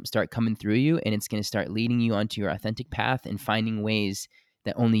going to start coming through you, and it's going to start leading you onto your authentic path and finding ways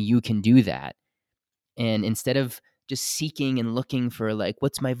that only you can do that. And instead of just seeking and looking for, like,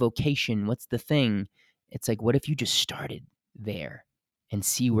 what's my vocation? What's the thing? It's like, what if you just started there and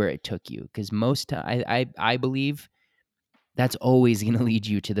see where it took you? Because I believe that's always going to lead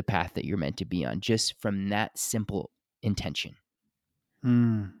you to the path that you're meant to be on, just from that simple intention.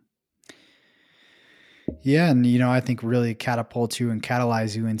 Mm. Yeah, and I think really catapults you and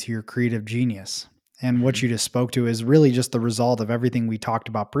catalyze you into your creative genius. And what Mm-hmm. you just spoke to is really just the result of everything we talked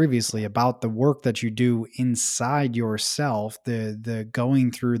about previously about the work that you do inside yourself, the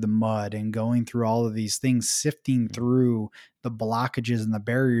going through the mud and going through all of these things, sifting through the blockages and the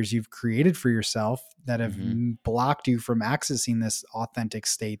barriers you've created for yourself that have Mm-hmm. blocked you from accessing this authentic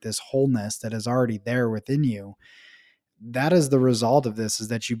state, this wholeness that is already there within you. That is the result of this, is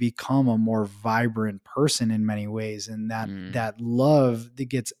that you become a more vibrant person in many ways, and Mm. that love that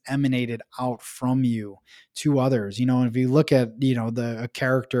gets emanated out from you to others. And if you look at a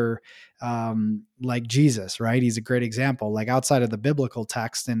character like Jesus, right? He's a great example, like outside of the biblical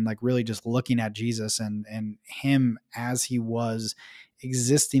text, and like really just looking at Jesus and him as he was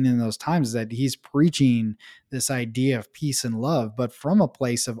existing in those times, that he's preaching this idea of peace and love, but from a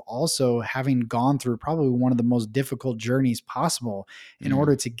place of also having gone through probably one of the most difficult journeys possible in Mm.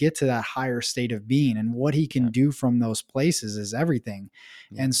 order to get to that higher state of being. And what he can Yeah. do from those places is everything.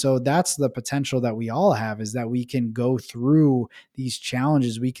 Yeah. And so that's the potential that we all have, is that we can go through these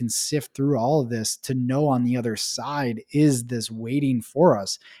challenges, we can sift through all of this to know on the other side is this waiting for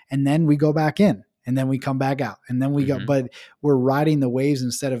us. And then we go back in. And then we come back out, and then we go, Mm-hmm. but we're riding the waves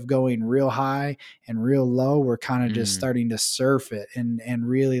instead of going real high and real low. We're kind of just Mm. starting to surf it and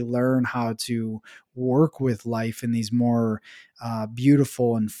really learn how to work with life in these more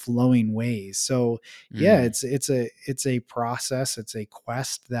beautiful and flowing ways. So yeah, Mm. it's a process, it's a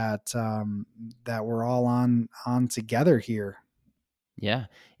quest that we're all on together here. Yeah.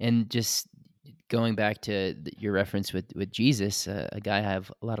 And just going back to your reference with Jesus, a guy I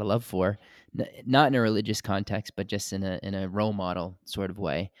have a lot of love for, not in a religious context, but just in a role model sort of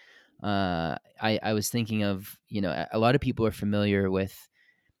way. I was thinking of, a lot of people are familiar with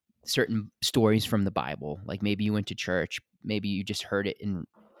certain stories from the Bible. Like, maybe you went to church, maybe you just heard it in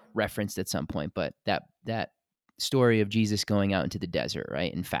referenced at some point, but that story of Jesus going out into the desert,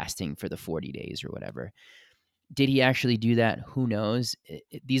 right, and fasting for the 40 days or whatever. Did he actually do that? Who knows?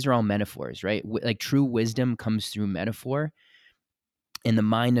 These are all metaphors, right? Like, true wisdom comes through metaphor, and the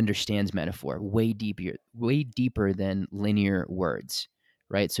mind understands metaphor way deeper than linear words,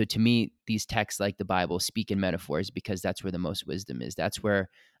 right? So to me, these texts like the Bible speak in metaphors because that's where the most wisdom is. That's where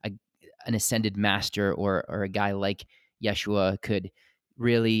a, an ascended master, or a guy like Yeshua, could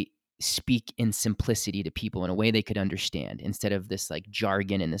really speak in simplicity to people in a way they could understand, instead of this like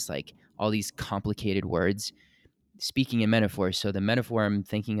jargon and this like all these complicated words, speaking in metaphors. So the metaphor I'm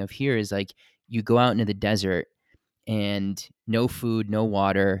thinking of here is like, you go out into the desert, and no food, no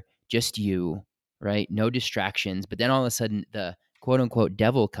water, just you, right? No distractions. But then all of a sudden, the quote unquote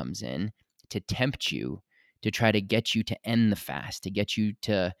devil comes in to tempt you, to try to get you to end the fast, to get you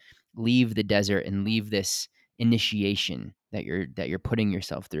to leave the desert and leave this initiation that you're putting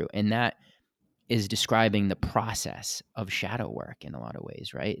yourself through. And that is describing the process of shadow work in a lot of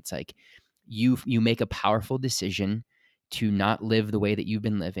ways, right? It's like you make a powerful decision to not live the way that you've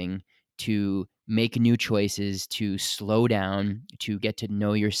been living, to make new choices, to slow down, to get to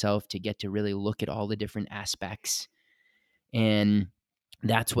know yourself, to get to really look at all the different aspects. And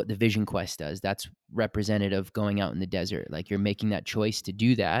that's what the vision quest does. That's representative going out in the desert. Like, you're making that choice to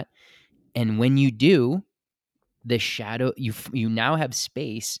do that. And when you do, the shadow, you now have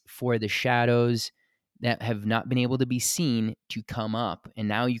space for the shadows that have not been able to be seen to come up, and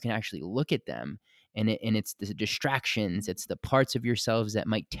now you can actually look at them. And it's the distractions, it's the parts of yourselves that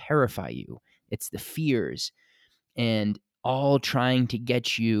might terrify you, it's the fears, and all trying to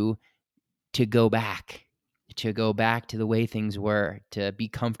get you to go back, to the way things were, to be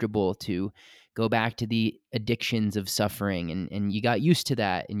comfortable, to go back to the addictions of suffering. And you got used to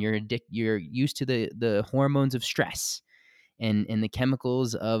that, and you're used to the hormones of stress, and the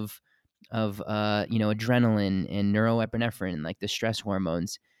chemicals of adrenaline and neuroepinephrine, like the stress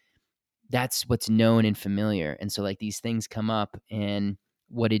hormones. That's what's known and familiar. And so, like, these things come up, and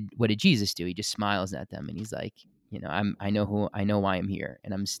what did Jesus do? He just smiles at them, and he's like, I know why I'm here,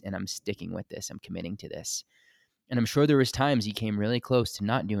 and I'm sticking with this. I'm committing to this. And I'm sure there was times he came really close to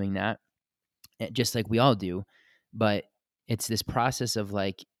not doing that, just like we all do. But it's this process of,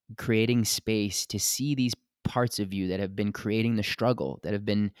 like, creating space to see these parts of you that have been creating the struggle, that have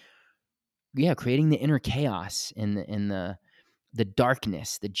been, creating the inner chaos, and the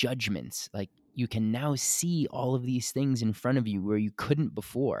darkness, the judgments. Like, you can now see all of these things in front of you where you couldn't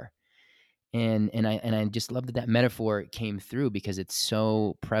before. And I just love that metaphor came through, because it's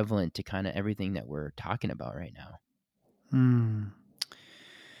so prevalent to kind of everything that we're talking about right now. Hmm.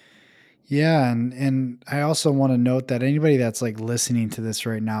 Yeah, and I also want to note that anybody that's like listening to this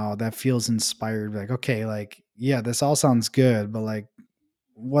right now that feels inspired, like, okay, like, yeah, this all sounds good, but like,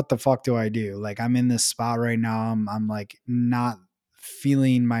 what the fuck do I do? Like, I'm in this spot right now. I'm like not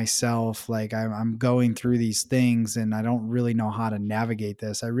feeling myself. Like, I'm going through these things and I don't really know how to navigate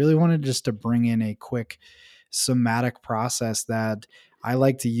this. I really wanted just to bring in a quick somatic process that I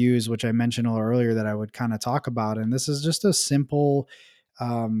like to use, which I mentioned a little earlier that I would kind of talk about. And this is just a simple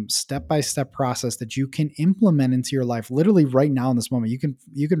step-by-step process that you can implement into your life literally right now in this moment.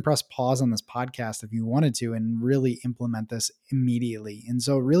 You can press pause on this podcast if you wanted to and really implement this immediately. And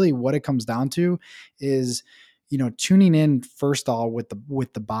so really what it comes down to is, tuning in first of all with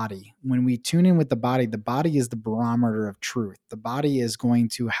the body. When we tune in with the body is the barometer of truth. The body is going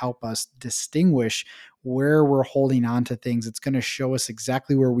to help us distinguish where we're holding on to things. It's going to show us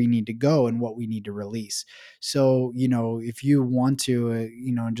exactly where we need to go and what we need to release. So, if you want to,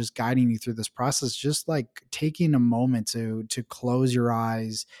 just guiding you through this process, just like taking a moment to close your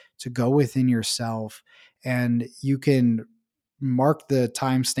eyes, to go within yourself, and you can mark the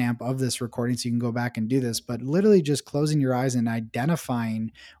timestamp of this recording so you can go back and do this, but literally just closing your eyes and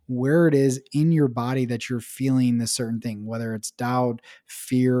identifying where it is in your body that you're feeling this certain thing, whether it's doubt,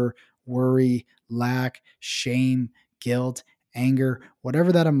 fear, worry, lack, shame, guilt, anger,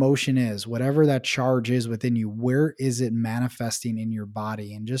 whatever that emotion is, whatever that charge is within you, where is it manifesting in your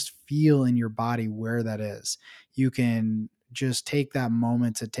body? And just feel in your body where that is. You can just take that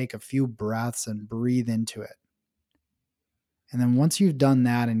moment to take a few breaths and breathe into it. And then once you've done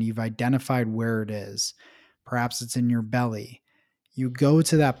that and you've identified where it is, perhaps it's in your belly, you go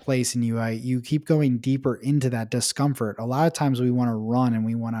to that place and you keep going deeper into that discomfort. A lot of times we want to run and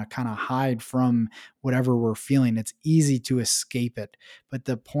we want to kind of hide from whatever we're feeling. It's easy to escape it. But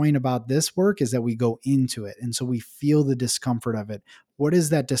the point about this work is that we go into it. And so we feel the discomfort of it. What does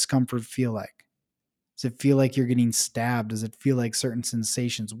that discomfort feel like? Does it feel like you're getting stabbed? Does it feel like certain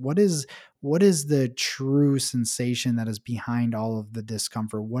sensations? What is the true sensation that is behind all of the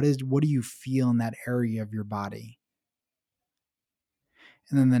discomfort? What do you feel in that area of your body?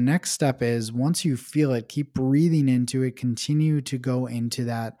 And then the next step is once you feel it, keep breathing into it, continue to go into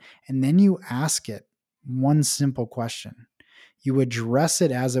that, and then you ask it one simple question. You address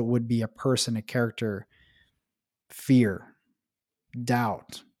it as it would be a person, a character: fear,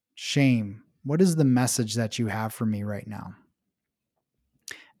 doubt, shame. What is the message that you have for me right now?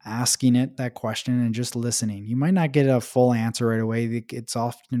 Asking it that question and just listening. You might not get a full answer right away. It's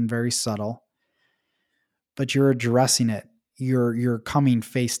often very subtle, but you're addressing it. You're coming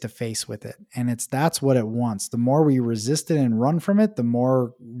face to face with it. And that's what it wants. The more we resist it and run from it, the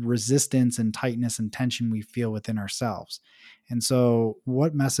more resistance and tightness and tension we feel within ourselves. And so,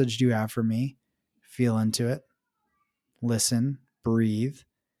 what message do you have for me? Feel into it, listen, breathe,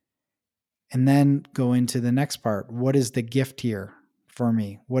 and then go into the next part. What is the gift here for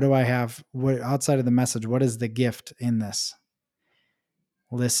me? What do I have? What outside of the message? What is the gift in this?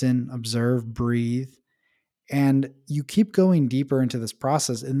 Listen, observe, breathe, And you keep going deeper into this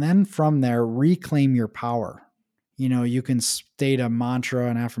process. And then from there, reclaim your power. You can state a mantra,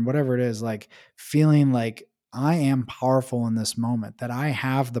 and affirm, whatever it is, like feeling like I am powerful in this moment, that I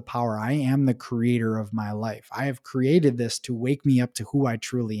have the power. I am the creator of my life. I have created this to wake me up to who I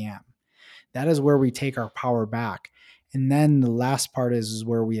truly am. That is where we take our power back. And then the last part is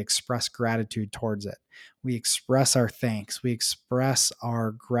where we express gratitude towards it. We express our thanks. We express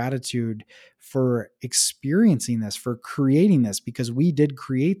our gratitude for experiencing this, for creating this, because we did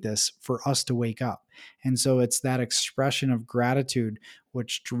create this for us to wake up. And so it's that expression of gratitude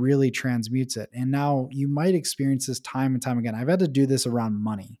which really transmutes it. And now you might experience this time and time again. I've had to do this around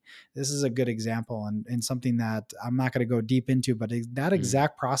money. This is a good example, and something that I'm not going to go deep into, but that Mm.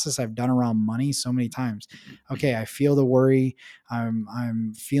 exact process I've done around money so many times. Okay, I feel the worry.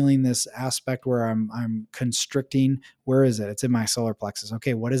 I'm feeling this aspect where I'm constricting. Where is it? It's in my solar plexus.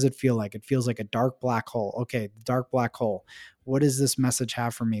 Okay, what does it feel like? It feels like a dark black hole. Okay, dark black hole. What does this message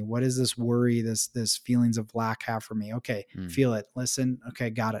have for me? What is this worry, this feelings of lack have for me? Okay, Mm. feel it, listen. Okay,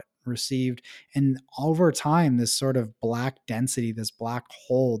 got it, received. And over time, this sort of black density, this black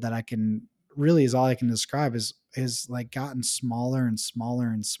hole that I can really is all I can describe, is like gotten smaller and smaller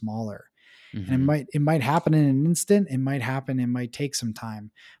and smaller. And Mm-hmm. it might happen in an instant. It might take some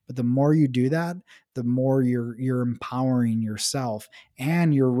time. But the more you do that, the more you're empowering yourself,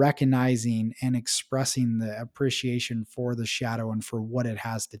 and you're recognizing and expressing the appreciation for the shadow and for what it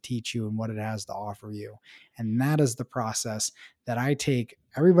has to teach you and what it has to offer you. And that is the process that I take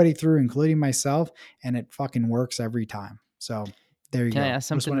everybody through, including myself, and it fucking works every time. So there you Can I go.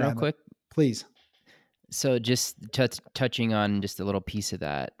 ask I just something wanted to real add that. quick? Please. So just touching on just a little piece of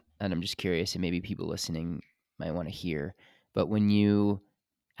that, and I'm just curious, and maybe people listening might want to hear. But when you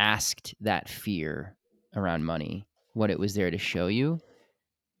asked that fear around money, what it was there to show you,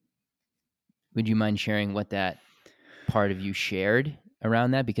 would you mind sharing what that part of you shared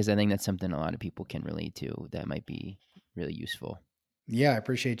around that? Because I think that's something a lot of people can relate to that might be really useful. Yeah, I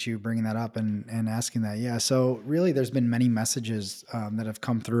appreciate you bringing that up and asking that. Yeah, so really, there's been many messages that have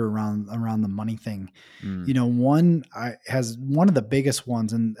come through around the money thing. Mm. One of the biggest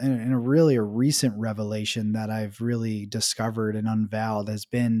ones, and a really a recent revelation that I've really discovered and unveiled has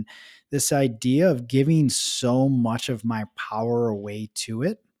been this idea of giving so much of my power away to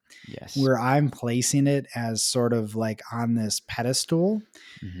it, Yes. where I'm placing it as sort of like on this pedestal,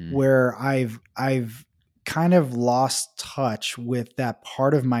 Mm-hmm. where I've kind of lost touch with that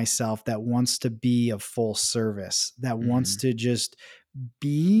part of myself that wants to be of full service, that wants Mm-hmm. to just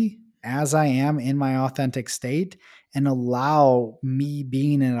be as I am in my authentic state, and allow me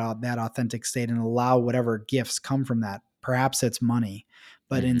being in that authentic state, and allow whatever gifts come from that. Perhaps it's money,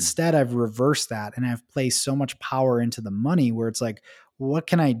 but Mm-hmm. instead I've reversed that, and I've placed so much power into the money where it's like, what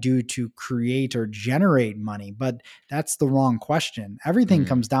can I do to create or generate money? But that's the wrong question. Everything Mm.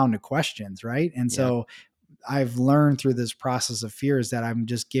 comes down to questions, right? And Yeah. so I've learned through this process of fear is that I'm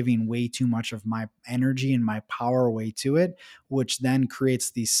just giving way too much of my energy and my power away to it, which then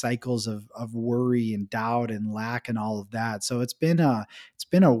creates these cycles of worry and doubt and lack and all of that. So it's been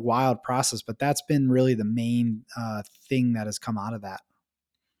a wild process, but that's been really the main thing that has come out of that.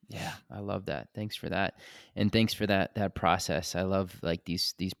 Yeah, I love that. Thanks for that. And thanks for that process. I love like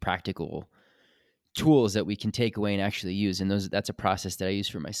these practical tools that we can take away and actually use. And that's a process that I use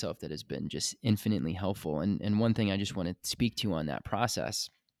for myself that has been just infinitely helpful. And one thing I just want to speak to on that process,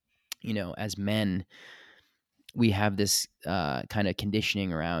 as men, we have this kind of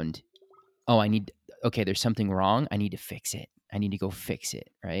conditioning around, oh, okay, there's something wrong. I need to fix it. I need to go fix it,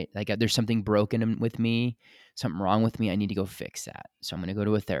 right? Like there's something broken with me, something wrong with me. I need to go fix that. So I'm going to go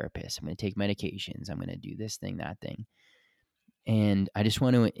to a therapist. I'm going to take medications. I'm going to do this thing, that thing. And I just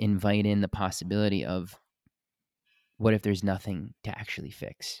want to invite in the possibility of, what if there's nothing to actually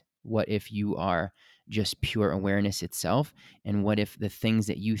fix? What if you are just pure awareness itself? And what if the things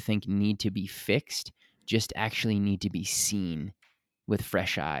that you think need to be fixed just actually need to be seen with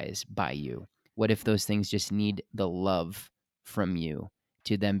fresh eyes by you? What if those things just need the love from you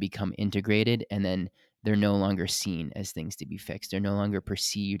to then become integrated, and then they're no longer seen as things to be fixed? They're no longer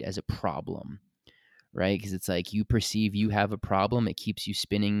perceived as a problem, right? Because it's like you perceive you have a problem, it keeps you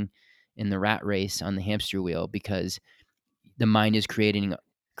spinning in the rat race on the hamster wheel, because the mind is creating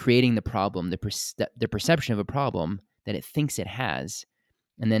the problem, the perception of a problem that it thinks it has,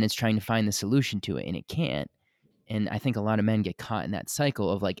 and then it's trying to find the solution to it, and it can't. And I think a lot of men get caught in that cycle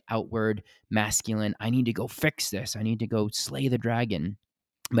of like outward masculine, I need to go fix this, I need to go slay the dragon.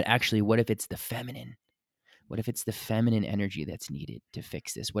 But actually, what if it's the feminine? What if it's the feminine energy that's needed to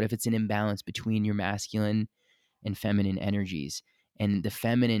fix this? What if it's an imbalance between your masculine and feminine energies? And the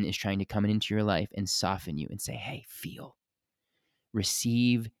feminine is trying to come into your life and soften you and say, hey, feel,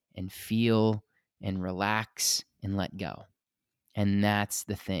 receive and feel and relax and let go. And that's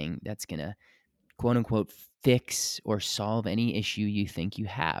the thing that's going to, quote unquote, fix or solve any issue you think you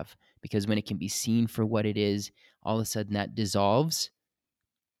have. Because when it can be seen for what it is, all of a sudden that dissolves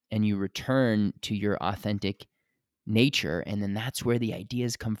and you return to your authentic nature. And then that's where the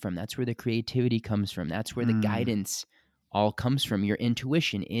ideas come from. That's where the creativity comes from. That's where the Mm, guidance all comes from. Your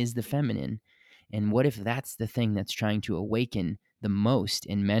intuition is the feminine. And what if that's the thing that's trying to awaken the most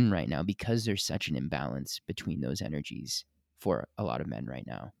in men right now, because there's such an imbalance between those energies for a lot of men right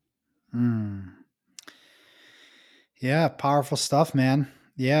now? mm. Yeah, powerful stuff, man.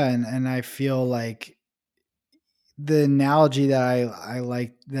 Yeah, and I feel like the analogy that I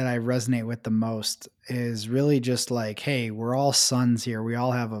like, that I resonate with the most, is really just like, hey, we're all suns here. We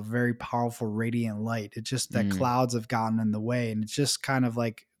all have a very powerful radiant light. It's just that Mm, clouds have gotten in the way, and it's just kind of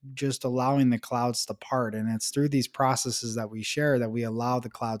like just allowing the clouds to part. And it's through these processes that we share that we allow the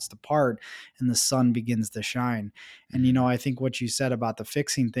clouds to part and the sun begins to shine. And mm, I think what you said about the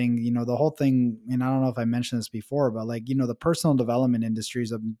fixing thing, the whole thing, and I don't know if I mentioned this before, but like, the personal development industry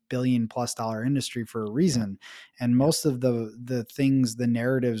is a $1 billion+ industry for a yeah, reason. And yeah. most of the things, the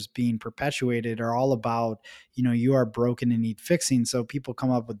narratives being perpetuated are all about, you are broken and need fixing. So people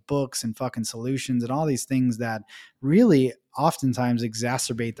come up with books and fucking solutions and all these things that really oftentimes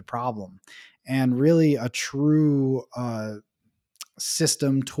exacerbate the problem. And really a true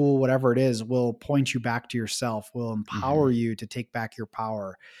system, tool, whatever it is, will point you back to yourself, will empower Mm-hmm. you to take back your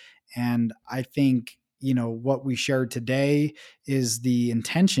power. And I think, what we shared today is the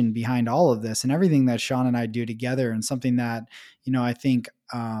intention behind all of this and everything that Sean and I do together, and something that, I think,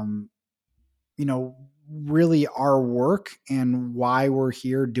 you know, really our work and why we're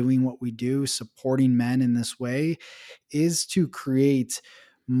here doing what we do, supporting men in this way, is to create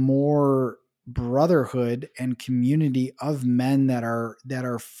more brotherhood and community of men that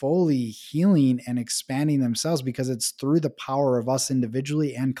are fully healing and expanding themselves, because it's through the power of us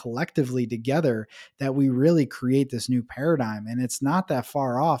individually and collectively together that we really create this new paradigm. And it's not that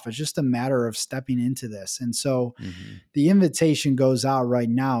far off. It's just a matter of stepping into this. And so Mm-hmm. the invitation goes out right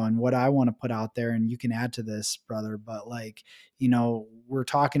now, and what I want to put out there, and you can add to this, brother, but like, we're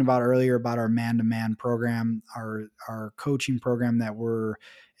talking about earlier about our man-to-man program, our coaching program that we're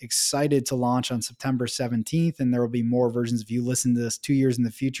excited to launch on September 17th. And there will be more versions. If you listen to this 2 years in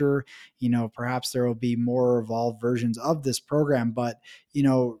the future, perhaps there will be more evolved versions of this program. But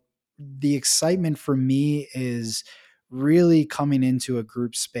the excitement for me is really coming into a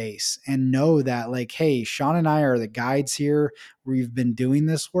group space and know that, like, hey, Sean and I are the guides here. We've been doing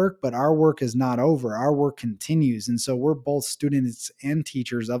this work, but our work is not over. Our work continues. And so we're both students and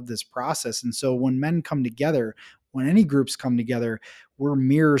teachers of this process. And so when men come together, when any groups come together, we're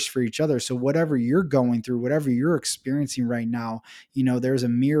mirrors for each other. So whatever you're going through, whatever you're experiencing right now, there's a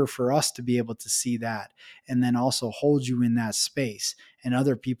mirror for us to be able to see that, and then also hold you in that space and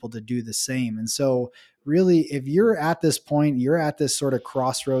other people to do the same. And so really, if you're at this point, you're at this sort of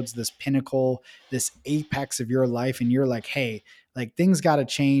crossroads, this pinnacle, this apex of your life, and you're like, hey, like, things got to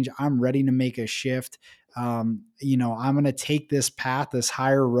change. I'm ready to make a shift. I'm going to take this path, this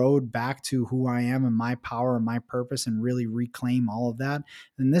higher road back to who I am and my power and my purpose, and really reclaim all of that.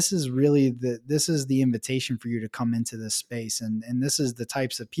 And this is really the invitation for you to come into this space. And this is the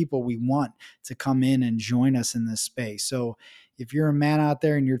types of people we want to come in and join us in this space. So if you're a man out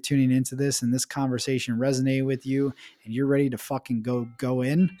there and you're tuning into this and this conversation resonated with you and you're ready to fucking go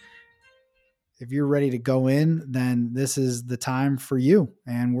in, if you're ready to go in, then this is the time for you.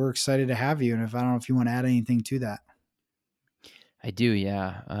 And we're excited to have you. And if I don't know if you want to add anything to that. I do,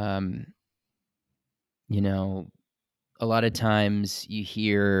 yeah. You know, a lot of times you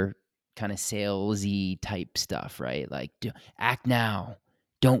hear kind of salesy type stuff, right? Like, act now,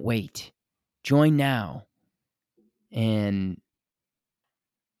 don't wait, join now, and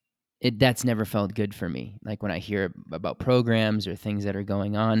that's never felt good for me. Like when I hear about programs or things that are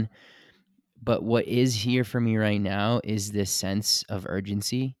going on. But what is here for me right now is this sense of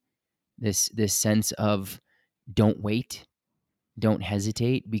urgency, this sense of don't wait, don't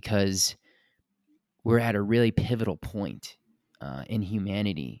hesitate, because we're at a really pivotal point in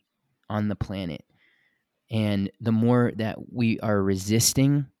humanity on the planet. And the more that we are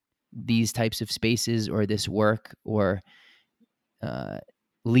resisting these types of spaces or this work, or uh,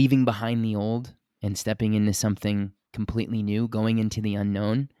 leaving behind the old and stepping into something completely new, going into the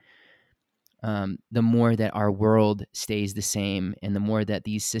unknown, the more that our world stays the same, and the more that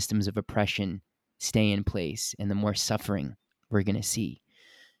these systems of oppression stay in place, and the more suffering we're going to see.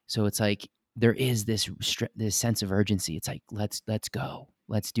 So it's like there is this sense of urgency. It's like, let's go.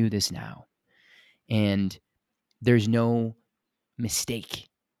 Let's do this now. And there's no mistake.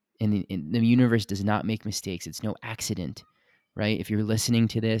 And the universe does not make mistakes. It's no accident, right? If you're listening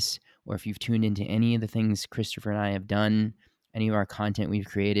to this, or if you've tuned into any of the things Christopher and I have done, any of our content we've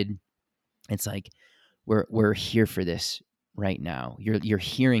created, it's like we're here for this right now. You're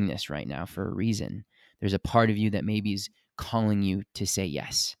hearing this right now for a reason. There's a part of you that maybe is calling you to say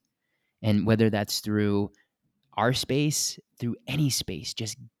yes. And whether that's through our space, through any space,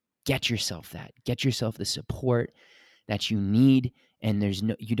 just get yourself the support that you need. And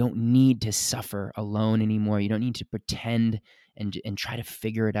you don't need to suffer alone anymore. You don't need to pretend and try to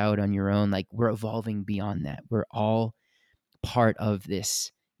figure it out on your own. Like, we're evolving beyond that. We're all part of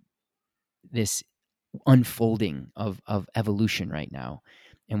this unfolding of evolution right now.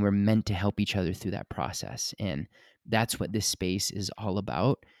 And we're meant to help each other through that process. And that's what this space is all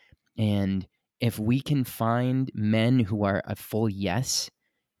about. And if we can find men who are a full yes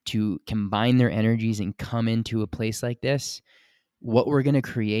to combine their energies and come into a place like this, what we're going to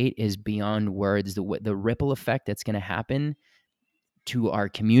create is beyond words. The ripple effect that's going to happen to our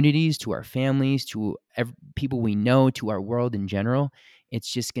communities, to our families, to people we know, to our world in general,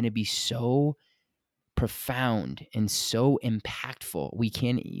 it's just going to be so profound and so impactful. We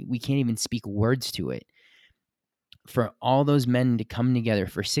can't even speak words to it. For all those men to come together,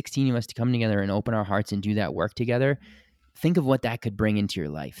 for 16 of us to come together and open our hearts and do that work together, think of what that could bring into your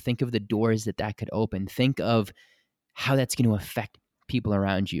life. Think of the doors that could open. Think of how that's going to affect people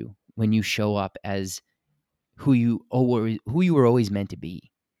around you when you show up as who you were always meant to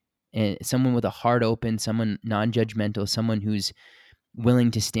be. And someone with a heart open, someone non-judgmental, someone who's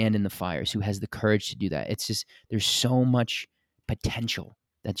willing to stand in the fires, who has the courage to do that. It's just, there's so much potential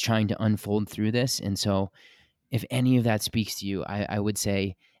that's trying to unfold through this. And so if any of that speaks to you, I would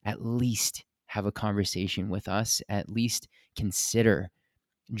say at least have a conversation with us, at least consider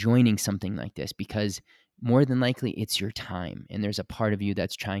joining something like this, because more than likely it's your time. And there's a part of you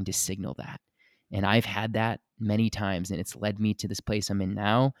that's trying to signal that. And I've had that many times, and it's led me to this place I'm in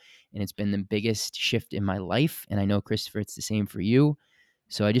now. And it's been the biggest shift in my life. And I know, Christopher, it's the same for you.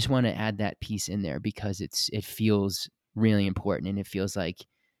 So I just want to add that piece in there because it feels really important, and it feels like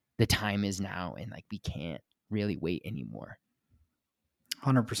the time is now, and like we can't really wait anymore.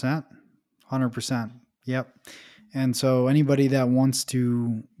 100%. 100%. Yep. And so anybody that wants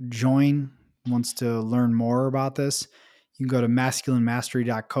to join, wants to learn more about this, you can go to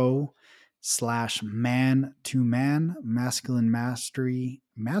masculinemastery.co/man-to-man,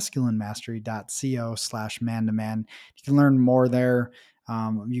 masculinemastery.co/man-to-man. You can learn more there.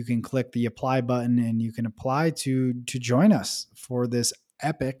 You can click the apply button and you can apply to join us for this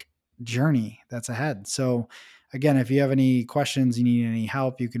epic journey that's ahead. So again, if you have any questions, you need any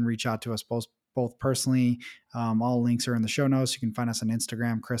help, you can reach out to us both personally. All links are in the show notes. You can find us on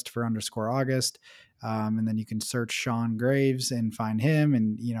Instagram, Christopher_August. And then you can search Sean Graves and find him.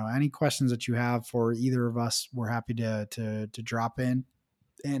 And, any questions that you have for either of us, we're happy to drop in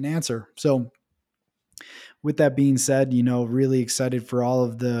and answer. So with that being said, really excited for all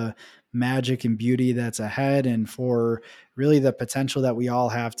of the magic and beauty that's ahead, and for really the potential that we all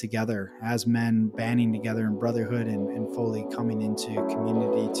have together as men, banding together in brotherhood and fully coming into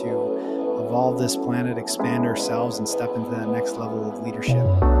community to evolve this planet, expand ourselves, and step into that next level of leadership.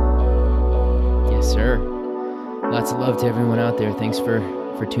 Yes, sir. Lots of love to everyone out there. Thanks for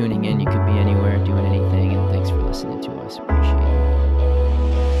tuning in. You could be anywhere doing anything, and thanks for listening to us. Appreciate it.